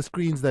watching the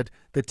screens that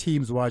the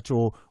teams watch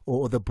or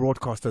the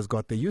broadcasters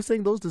got there. You're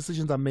saying those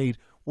decisions are made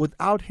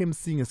without him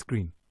seeing a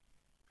screen?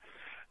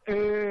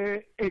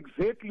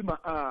 Exactly.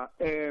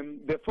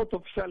 The 4th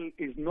official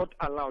is not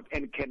allowed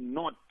and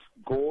cannot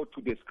go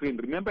to the screen.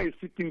 Remember, he's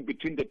sitting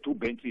between the 2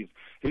 benches.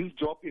 His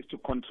job is to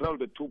control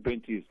the 2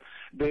 benches.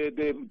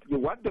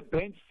 What the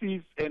bench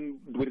sees and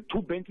the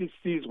 2 benches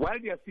sees, while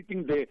they are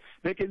sitting there,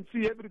 they can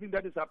see everything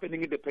that is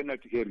happening in the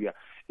penalty area.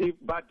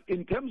 But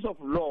in terms of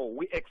law,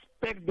 we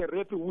expect the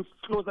referee who's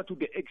closer to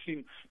the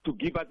action to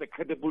give us a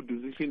credible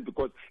decision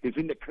because he's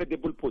in a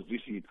credible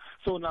position.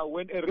 So now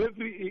when a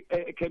referee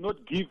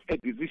cannot give a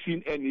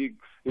decision and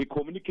he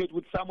communicates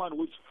with someone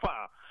who's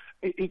far,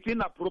 it's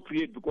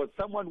inappropriate because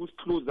someone who's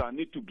closer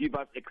needs to give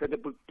us a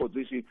credible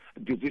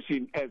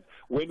decision as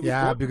when we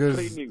go because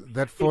to training,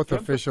 that 4th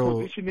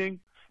official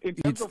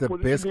eats the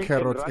best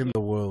carrots in the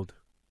world.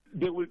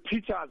 They will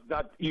teach us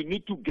that you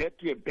need to get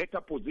to a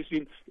better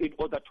position in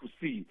order to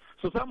see.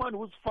 So someone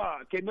who's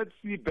far cannot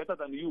see better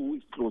than you who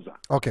is closer.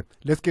 Okay,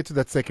 let's get to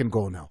that second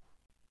goal now.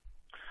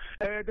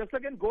 The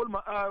second goal,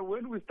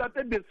 when we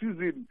started the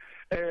season,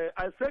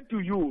 I said to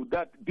you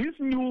that this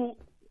new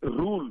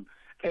rule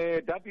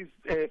that is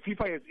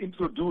FIFA has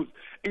introduced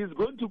is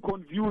going to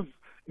confuse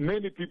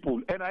many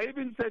people. And I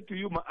even said to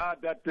you,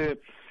 that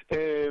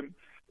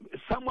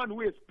someone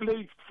who has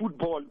played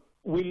football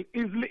will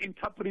easily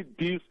interpret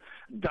this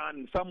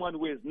than someone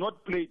who has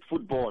not played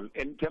football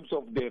in terms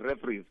of the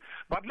referees.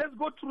 But let's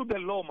go through the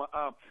law.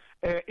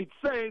 It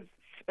says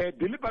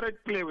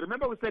deliberate play.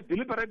 Remember we said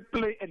deliberate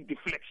play and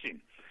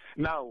deflection.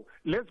 Now,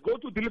 let's go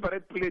to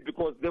deliberate play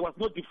because there was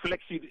no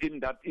deflection in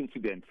that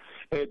incident.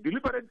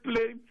 Deliberate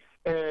play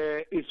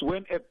is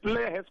when a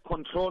player has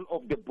control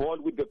of the ball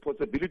with the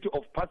possibility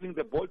of passing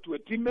the ball to a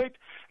teammate,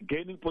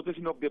 gaining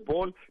possession of the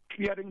ball,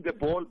 clearing the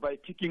ball by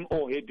kicking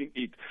or heading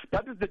it.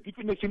 That is the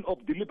definition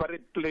of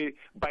deliberate play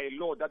by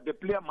law, that the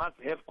player must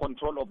have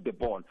control of the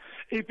ball.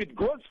 If it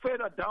goes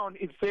further down,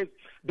 it says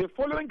the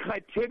following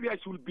criteria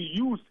should be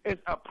used as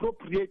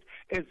appropriate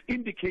as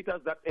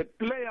indicators that a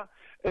player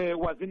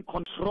was in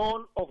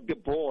control of the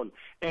ball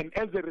and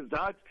as a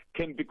result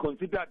can be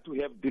considered to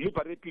have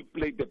deliberately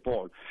played the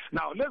ball.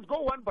 Now, let's go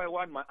one by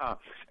one.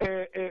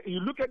 You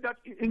look at that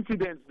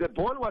incident, the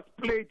ball was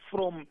played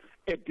from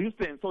a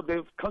distance. So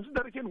the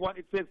consideration one,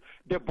 it says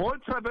the ball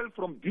traveled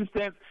from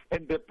distance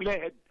and the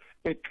player had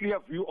a clear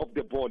view of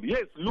the ball.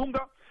 Yes,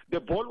 Lunga,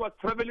 the ball was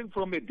traveling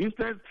from a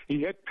distance.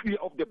 He had clear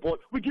of the ball.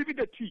 We give it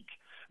a tick.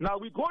 Now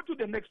we go to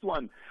the next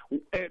one.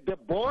 The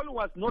ball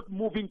was not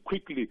moving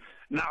quickly.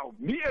 Now,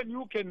 me and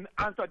you can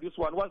answer this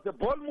one. Was the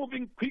ball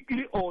moving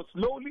quickly or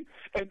slowly?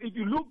 And if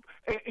you look,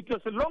 it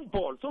was a long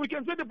ball. So we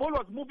can say the ball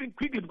was moving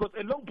quickly because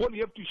a long ball,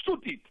 you have to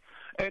shoot it.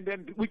 And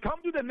then we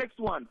come to the next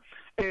one.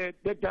 The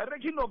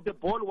direction of the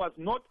ball was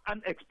not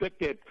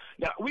unexpected.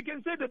 Now, we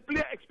can say the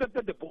player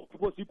expected the ball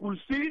because he could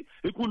see,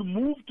 he could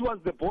move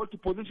towards the ball to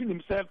position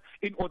himself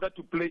in order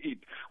to play it.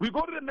 We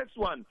go to the next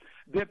one.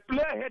 The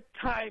player had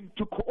time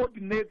to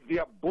coordinate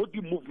their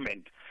body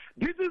movement.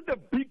 This is the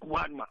big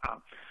one,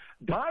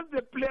 Does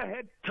the player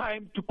have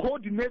time to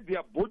coordinate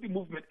their body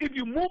movement? If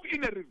you move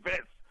in a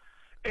reverse,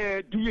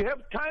 do you have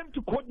time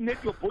to coordinate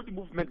your body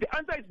movement? The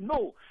answer is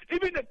no.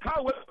 Even a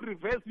car will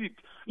reverse it.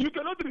 You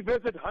cannot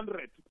reverse it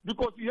 100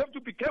 because you have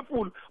to be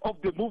careful of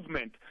the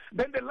movement.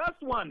 Then the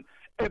last one,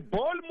 a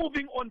ball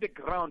moving on the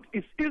ground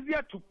is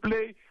easier to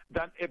play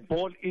than a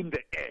ball in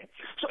the air.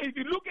 So if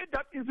you look at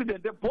that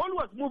incident, the ball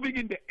was moving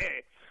in the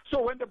air.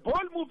 So when the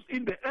ball moves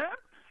in the air,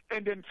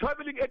 and then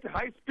traveling at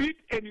high speed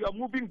and you are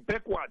moving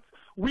backwards,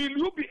 will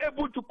you be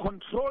able to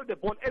control the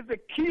ball as a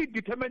key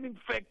determining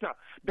factor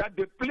that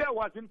the player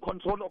was in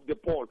control of the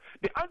ball?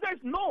 The answer is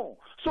no.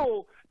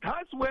 So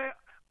that's where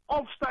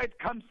offside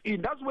comes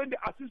in. That's when the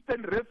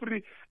assistant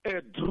referee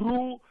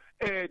drew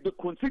the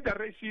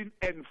consideration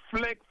and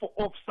flag for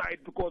offside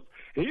because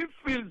he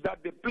feels that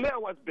the player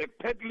was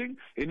backpedaling.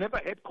 He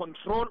never had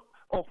control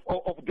of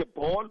the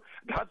ball.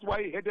 That's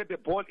why he headed the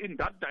ball in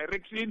that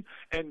direction.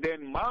 And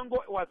then Mhango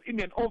was in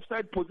an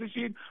offside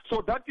position.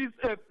 So that is,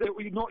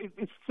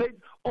 it's said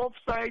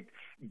offside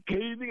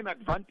gaining an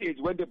advantage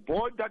when the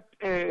ball that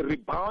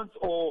rebounds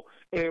or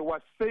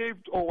was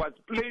saved or was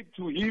played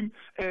to him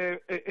and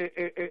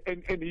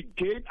he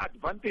gained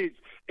advantage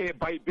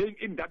by being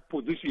in that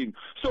position.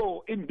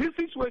 So in this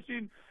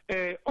situation,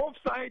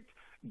 offside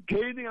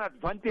gaining an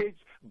advantage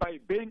by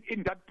being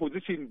in that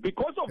position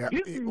because of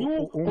this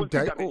new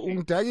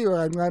consideration.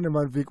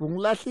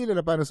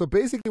 So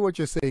basically what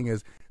you're saying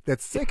is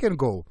that second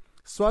goal,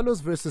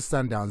 Swallows versus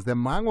Sundowns, the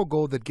Mhango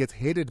goal that gets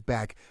headed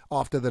back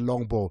after the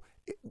long ball,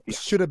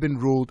 should have been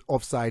ruled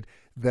offside.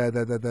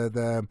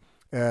 The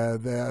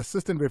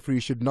assistant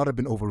referee should not have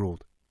been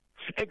overruled.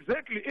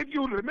 Exactly. If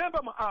you remember,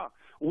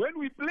 when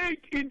we played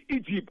in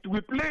Egypt,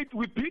 we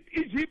beat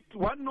Egypt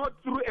 1-0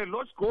 through a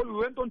lost goal. We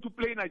went on to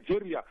play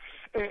Nigeria.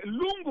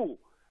 Zungu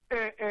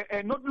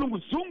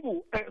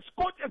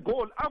scored a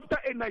goal after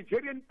a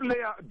Nigerian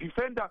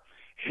defender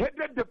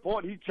headed the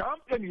ball. He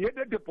jumped and he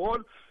headed the ball.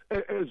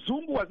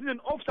 Zungu was in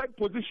an offside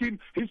position.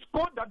 He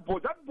scored that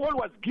ball. That ball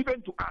was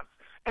given to us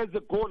as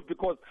a goal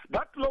because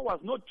that law was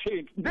not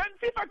changed. Then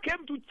FIFA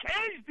came to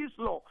change this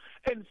law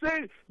and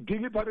say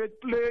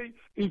deliberate play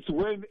is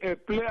when a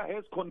player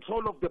has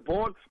control of the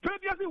ball.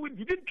 Previously, we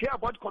didn't care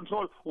about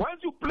control.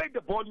 Once you play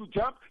the ball, you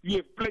jump, you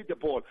have played the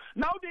ball.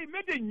 Now they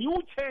made a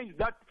new change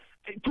that,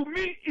 to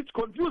me, it's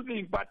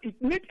confusing, but it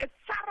needs a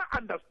thorough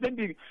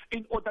understanding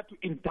in order to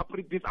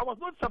interpret this. I was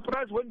not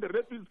surprised when the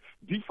referees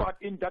differed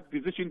in that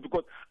decision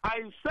because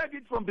I said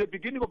it from the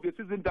beginning of the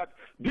season that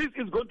this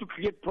is going to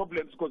create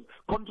problems because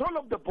control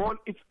of the ball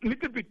is a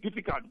little bit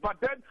difficult.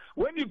 But then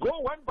when you go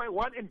one by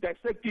one and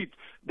dissect it,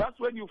 that's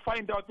when you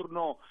find out,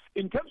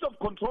 in terms of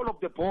control of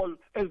the ball,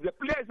 as the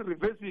player is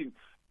reversing,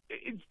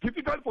 it's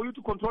difficult for you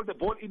to control the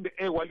ball in the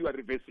air while you are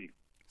reversing.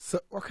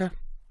 So, okay.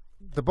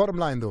 The bottom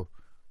line, though,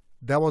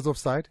 that was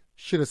offside.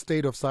 Should have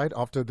stayed offside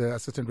after the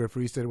assistant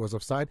referee said it was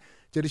offside.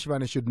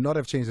 Hlungwani should not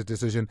have changed the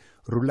decision.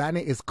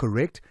 Rulane is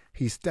correct.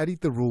 He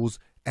studied the rules,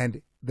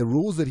 and the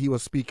rules that he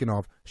was speaking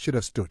of should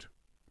have stood.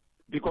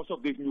 Because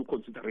of this new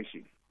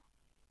consideration.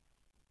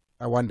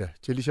 I wonder,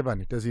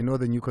 Hlungwani, does he know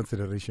the new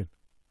consideration?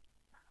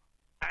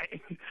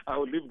 I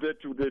will leave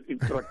that to the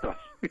instructors.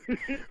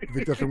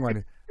 Victor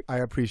Hlungwani, I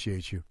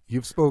appreciate you.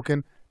 You've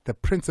spoken. The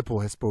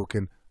principal has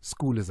spoken.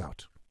 School is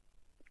out.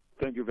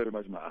 Thank you very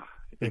much, Ma.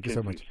 Thank you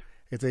so much.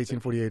 It's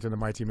 1848 on the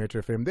Mighty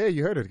Metro FM. There,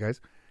 you heard it,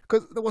 guys.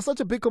 Because there was such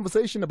a big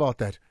conversation about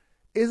that.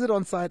 Is it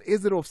onside?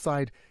 Is it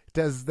offside?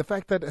 Does the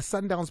fact that a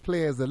Sundowns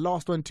player is the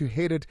last one to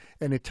hit it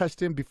and it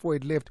touched him before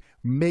it left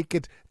make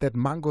it that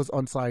Mhango's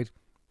onside?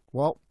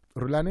 Well,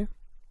 Rulane,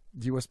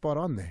 you were spot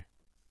on there,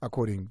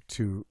 according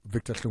to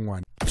Victor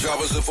Hlungwani. Drop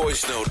us a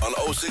voice note on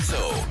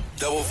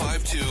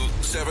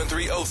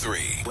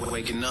 060-552-7303.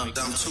 Waking up,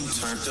 I'm too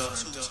turned up.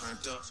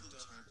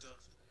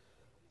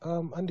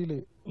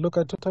 Andile, look,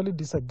 I totally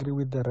disagree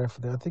with the ref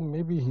there. I think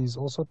maybe he's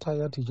also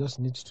tired. He just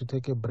needs to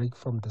take a break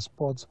from the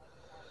sports.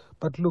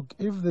 But look,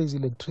 if there's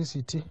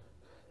electricity,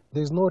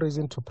 there's no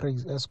reason to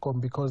praise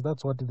ESCOM because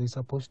that's what they're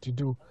supposed to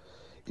do.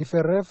 If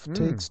a ref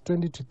takes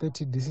 20 to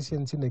 30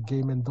 decisions in a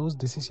game and those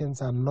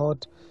decisions are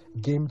not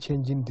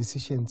game-changing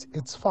decisions,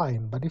 it's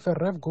fine. But if a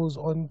ref goes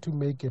on to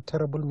make a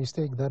terrible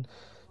mistake that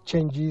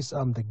changes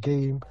the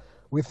game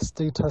with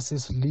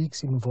statuses,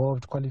 leagues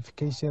involved,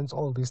 qualifications,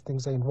 all these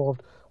things are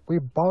involved, we're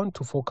bound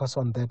to focus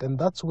on that, and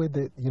that's where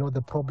the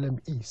problem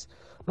is.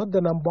 Not the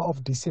number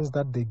of decisions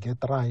that they get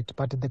right,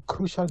 but the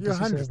crucial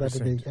decisions 100%. That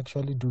they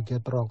actually do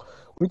get wrong,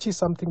 which is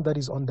something that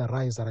is on the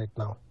rise right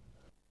now.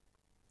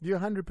 You're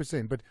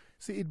 100%, but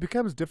see, it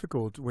becomes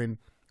difficult when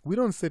we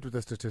don't sit with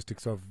the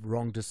statistics of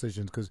wrong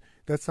decisions because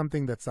that's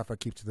something that SAFA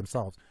keeps to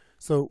themselves.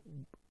 So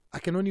I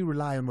can only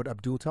rely on what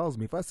Abdul tells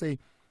me. If I say,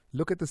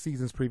 look at the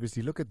seasons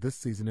previously, look at this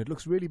season, it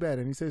looks really bad,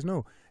 and he says,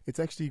 no, it's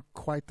actually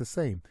quite the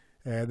same.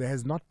 There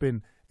has not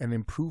been an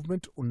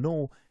improvement,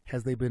 nor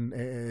has there been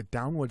a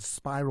downward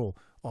spiral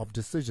of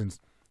decisions.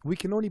 We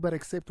can only but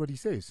accept what he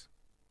says.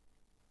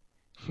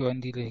 So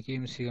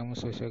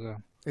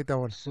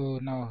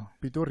now,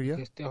 Pretoria.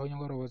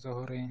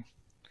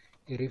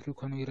 the referee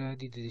can hear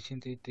the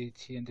decision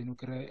and then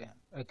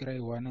I cry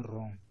one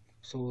wrong.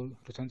 So,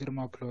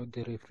 to applaud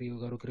the referee,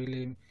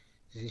 you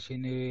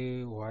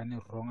decision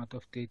one wrong out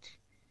of 30.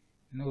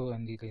 No,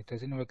 and it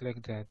doesn't work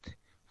like that.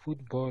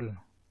 Football.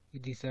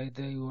 It is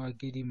either you are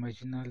getting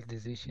marginal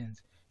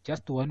decisions.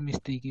 Just one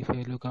mistake if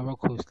you look over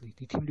closely.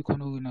 The team can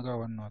win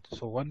one not.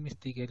 So one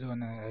mistake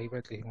alone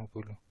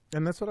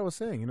and that's what I was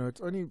saying.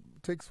 It only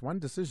takes one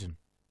decision.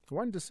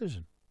 One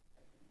decision.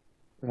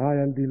 Hi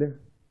Andile.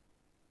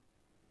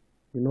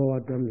 You know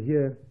what, I'm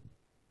here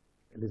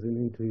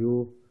listening to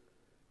you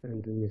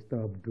and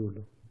Mr. Abdul.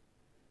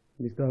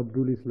 Mr.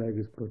 Abdul is like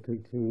he's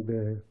protecting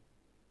the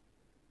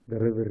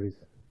referees.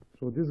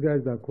 So these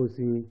guys are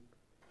causing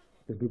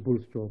the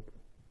people's job.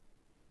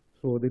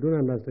 So they don't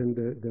understand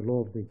the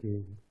law of the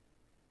game.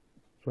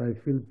 So I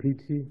feel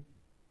pity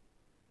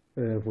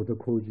for the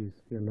coaches,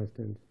 you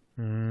understand?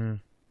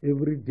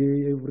 Every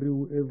day,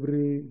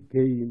 every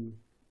game,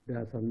 there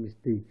are some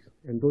mistakes.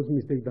 And those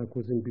mistakes are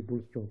causing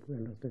people's job, you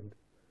understand?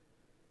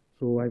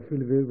 So I feel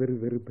very, very,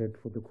 very bad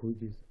for the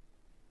coaches.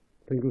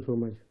 Thank you so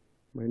much.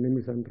 My name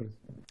is Andres.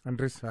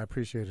 Andres, I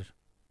appreciate it.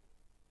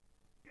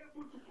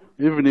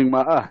 Evening,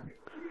 ma.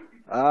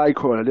 I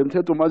call them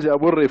too much. I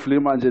will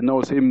reflect and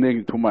now same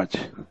thing too much.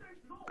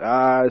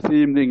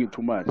 Same thing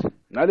too much.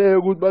 ngale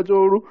ukuthi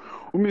batsho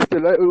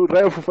uMr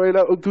Ref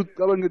ufayela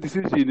ucabanga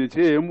decision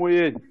nje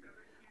emoyeni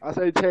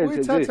asayithenhle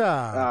nje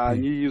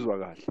angiyizwa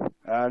kahle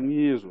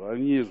angiyizwa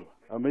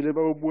amele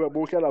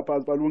bohlala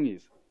phansi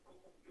balungise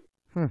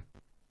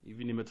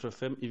Even Metro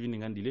FM, even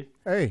Andile.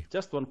 Hey,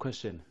 just one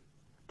question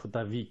to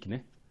Davik,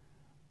 ne?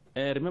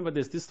 Remember,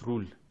 there's this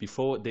rule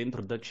before the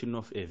introduction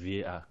of a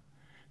VAR,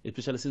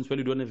 especially since when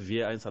you don't have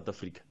VAR in South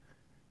Africa.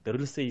 The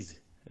rule says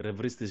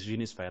referee's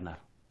decision is final.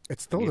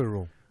 It's still the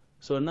rule.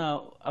 So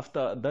now,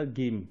 after that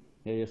game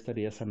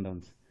yesterday at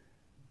Sundowns,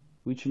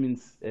 which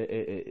means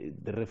the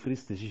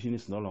referee's decision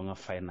is no longer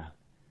final,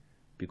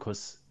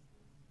 because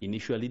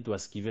initially it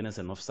was given as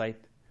an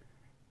offside,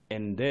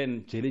 and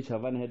then Jelly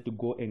Chavan had to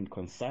go and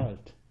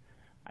consult.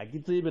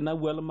 It's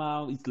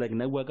like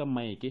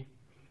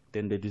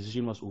then the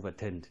decision was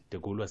overturned, the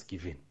goal was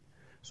given.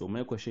 So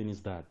my question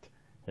is that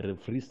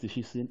referee's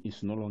decision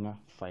is no longer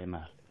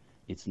final.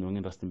 It's no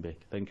longer Rustenburg.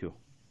 Thank you.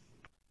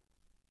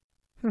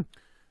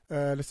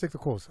 Let's take the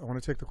calls. I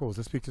want to take the calls.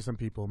 Let's speak to some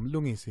people.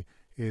 Mlungisi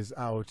is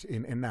out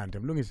in Nanda.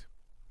 Mlungisi.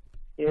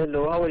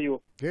 Hello, how are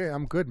you? Yeah,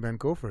 I'm good, man.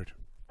 Go for it.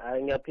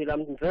 I'm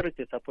very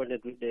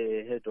disappointed with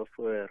the head of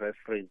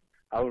referees.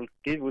 I will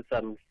give you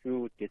some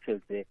few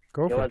details there.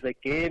 There was a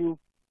game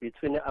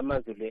between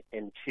Amazulu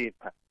and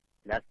Chipa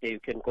last day. You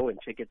can go and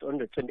check it on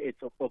the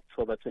 28th of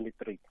October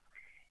 23.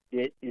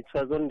 It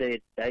was on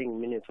the dying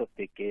minutes of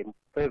the game.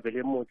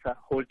 Fevele Musa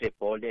hold the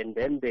ball, and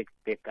then the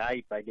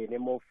guy by the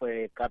name of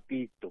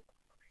Capito,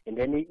 and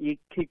then he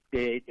kicked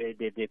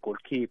the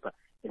goalkeeper,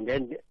 and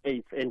then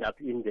it ended up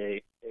in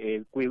the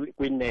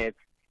Queen net.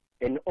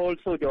 And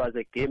also there was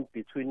a game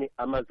between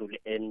Amazulu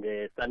and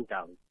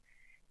Sundowns.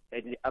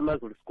 And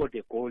Amazulu scored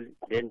a goal,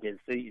 then they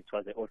say it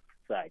was an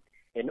offside.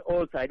 And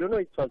also, I don't know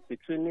if it was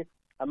between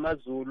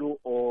Amazulu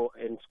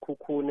and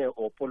Skukune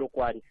or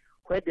Polokwane,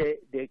 where the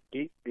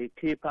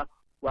keeper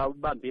was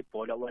Bambi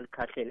Bola,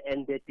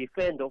 and the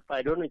defender of,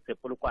 I don't know if it's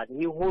a Polokwane,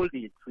 he hold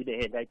it with the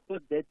hand. I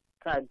thought that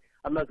time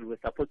Amazulu was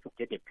supposed to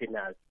get a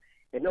penalty.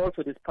 And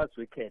also this past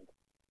weekend,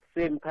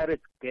 same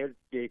Pirates get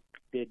the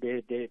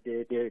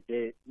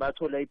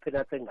Batola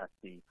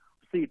penalty.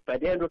 See, by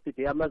the end of the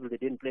day, Amazulu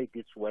didn't play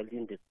this well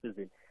in the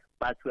season,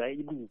 but we are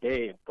even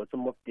there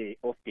bottom of the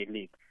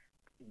league.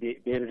 The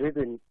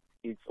reason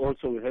is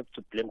also we have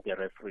to blame the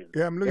referees.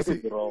 Yeah, I'm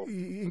looking.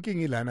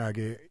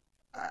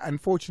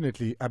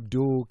 Unfortunately,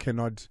 Abdul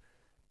cannot.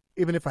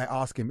 Even if I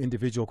ask him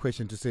individual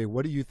question to say,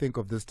 what do you think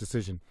of this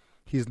decision?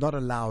 He's not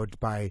allowed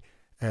by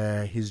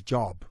his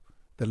job,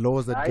 the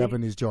laws that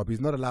govern his job.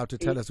 He's not allowed to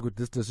tell us, good,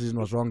 this decision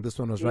was wrong, this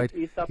one was right.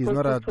 He's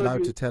not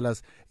allowed to tell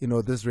us,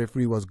 this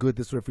referee was good,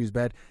 this referee is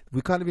bad.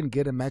 We can't even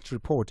get a match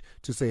report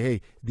to say,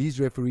 hey, these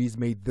referees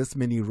made this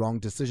many wrong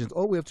decisions.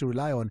 All we have to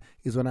rely on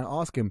is when I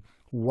ask him,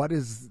 what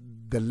is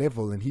the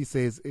level? And he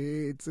says,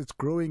 it's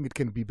growing, it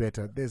can be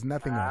better. There's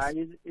nothing else.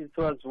 It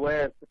was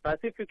worse. But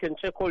if you can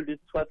check all this,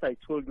 what I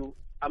told you,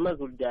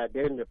 Amazon, they are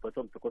there in the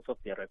bottom because of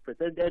the referees.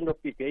 At the end of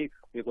the day,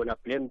 we're going to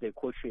blame the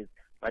coaches.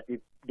 But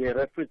the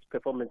referee's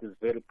performance is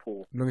very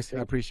poor. I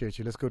appreciate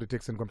you. Let's go to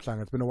Dixon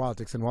Kwamhlanga. It's been a while,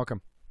 Dixon.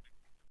 Welcome.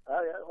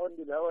 Hi,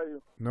 Andile. How are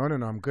you? No,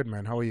 I'm good,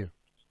 man. How are you?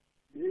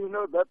 You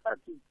know that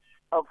artist,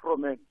 Afro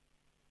Man?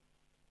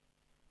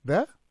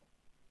 There?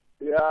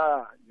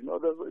 Yeah.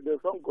 The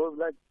song goes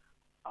like,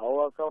 I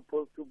was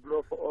supposed to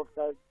blow for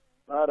offside,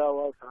 but I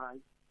was high.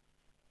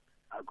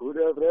 I could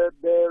have read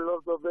the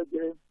loss of the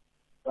game,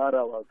 but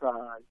I was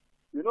high.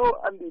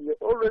 Andile,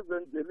 always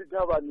when the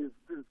Ligavan is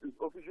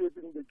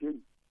officiating the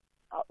game,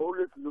 I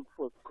always look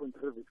for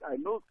controversy. I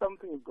know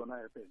something is going to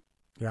happen.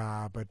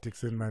 Yeah, but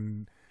Dixon,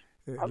 man,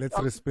 let's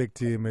respect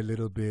him a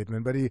little bit,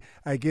 man. But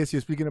I guess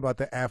you're speaking about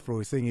the Afro.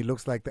 You're saying he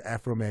looks like the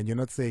Afro man. You're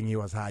not saying he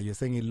was high. You're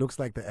saying he looks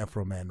like the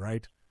Afro man,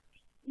 right?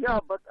 Yeah,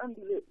 but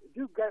Andile,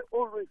 this guy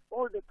always,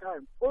 all the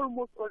time,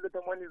 almost all the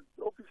time when he's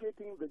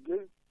officiating the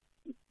game,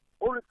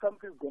 always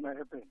something's going to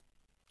happen.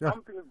 Yeah.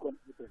 Something is going to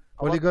happen.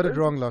 Well, he got it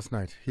wrong last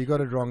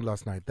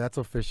night. That's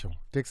official.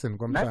 Dixon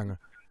Kwamhlanga,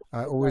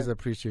 I always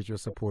appreciate your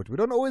support. We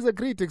don't always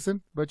agree,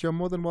 Dixon, but you're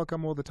more than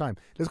welcome all the time.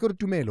 Let's go to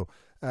Tumelo.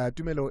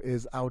 Tumelo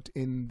is out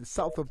in the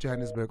south of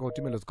Johannesburg. Oh,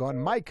 Tumelo's gone.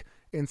 Mike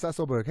in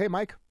Sasolburg. Hey,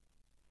 Mike.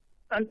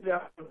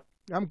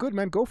 I'm good,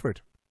 man. Go for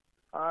it.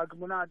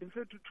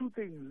 Two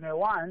things.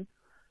 One,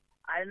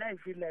 I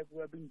feel like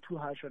we're being too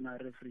harsh on our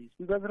referees.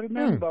 Because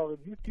remember,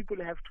 these people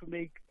have to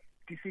make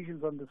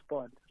decisions on the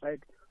spot,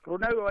 right? So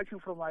now we're watching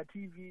from our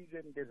TVs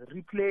and there's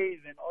replays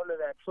and all of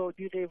that. So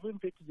the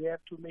referees, they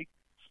have to make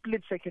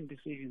split-second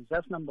decisions.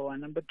 That's number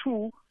one. Number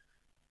two,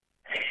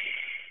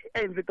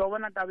 it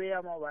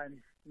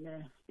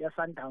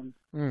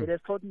has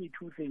taught me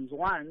two things.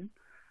 One,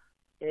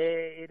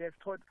 it has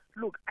taught,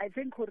 look, I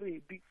think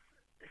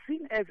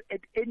seen as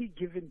at any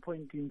given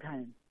point in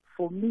time,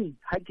 for me,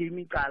 there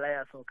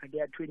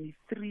are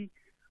 23,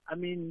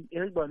 11,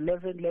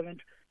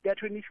 there are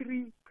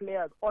 23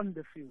 players on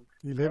the field.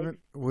 11,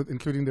 right?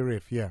 Including the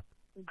ref, yeah.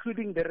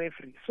 Including the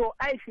referee. So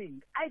I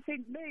think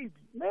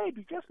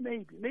maybe, just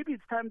maybe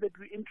it's time that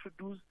we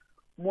introduce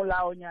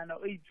molaonyana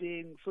o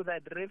itseng so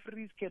that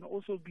referees can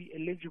also be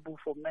eligible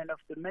for Man of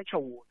the Match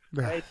awards,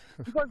 right?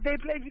 Because they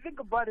play, if you think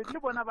about it,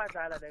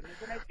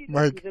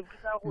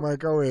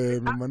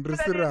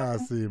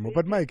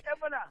 but Mike,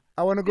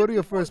 I want to go to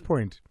your first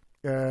point.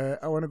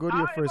 I want to go to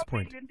your first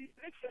point.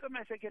 Let's go to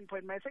my second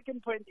point. My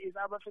second point is,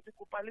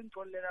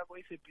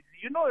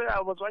 you know,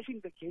 I was watching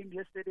the game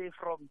yesterday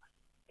from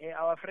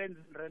our friends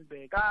in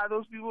Randburg.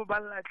 Those people, they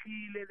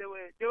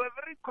were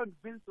very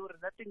convinced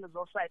that thing is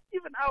offside.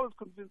 Even I was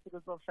convinced it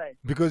was offside.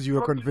 Because you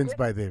were convinced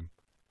by them.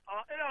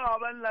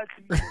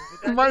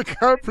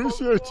 Mike, I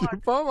appreciate you.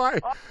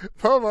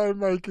 Bye-bye,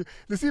 Mike.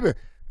 Listen,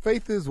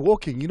 faith is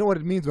walking. You know what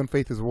it means when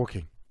faith is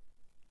walking?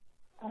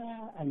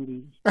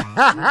 Andy.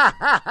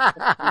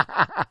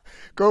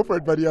 Go for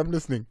it, buddy. I'm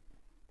listening.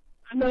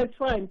 No, it's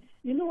fine.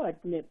 You know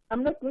what, Nip?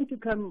 I'm not going to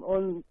come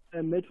on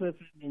Metro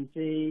FM and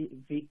say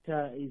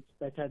Victor is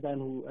better than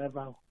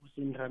whoever who's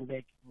in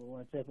Randburg or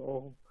whatever,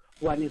 or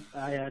one is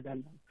higher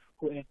than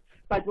whoever.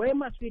 But why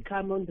must we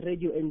come on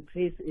radio and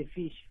praise a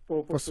fish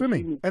for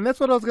swimming? And that's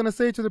what I was going to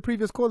say to the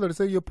previous caller, to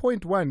say your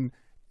point one,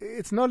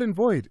 it's null and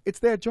void. It's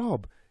their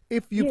job.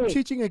 If you're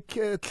teaching a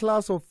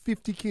class of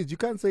 50 kids, you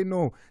can't say,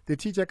 no, the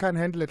teacher can't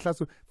handle a class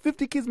of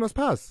 50 kids must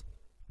pass.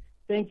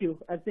 Thank you.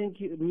 I think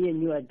me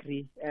and you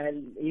agree.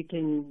 You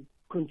can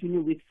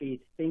continue with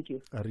faith. Thank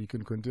you. You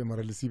can continue.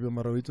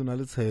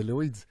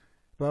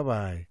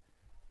 Bye-bye.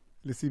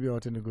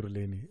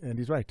 And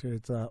he's right.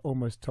 It's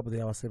almost top of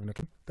the hour, 7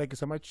 o'clock. Thank you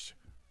so much.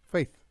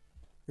 Faith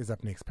is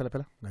up next. Pela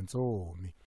Pela.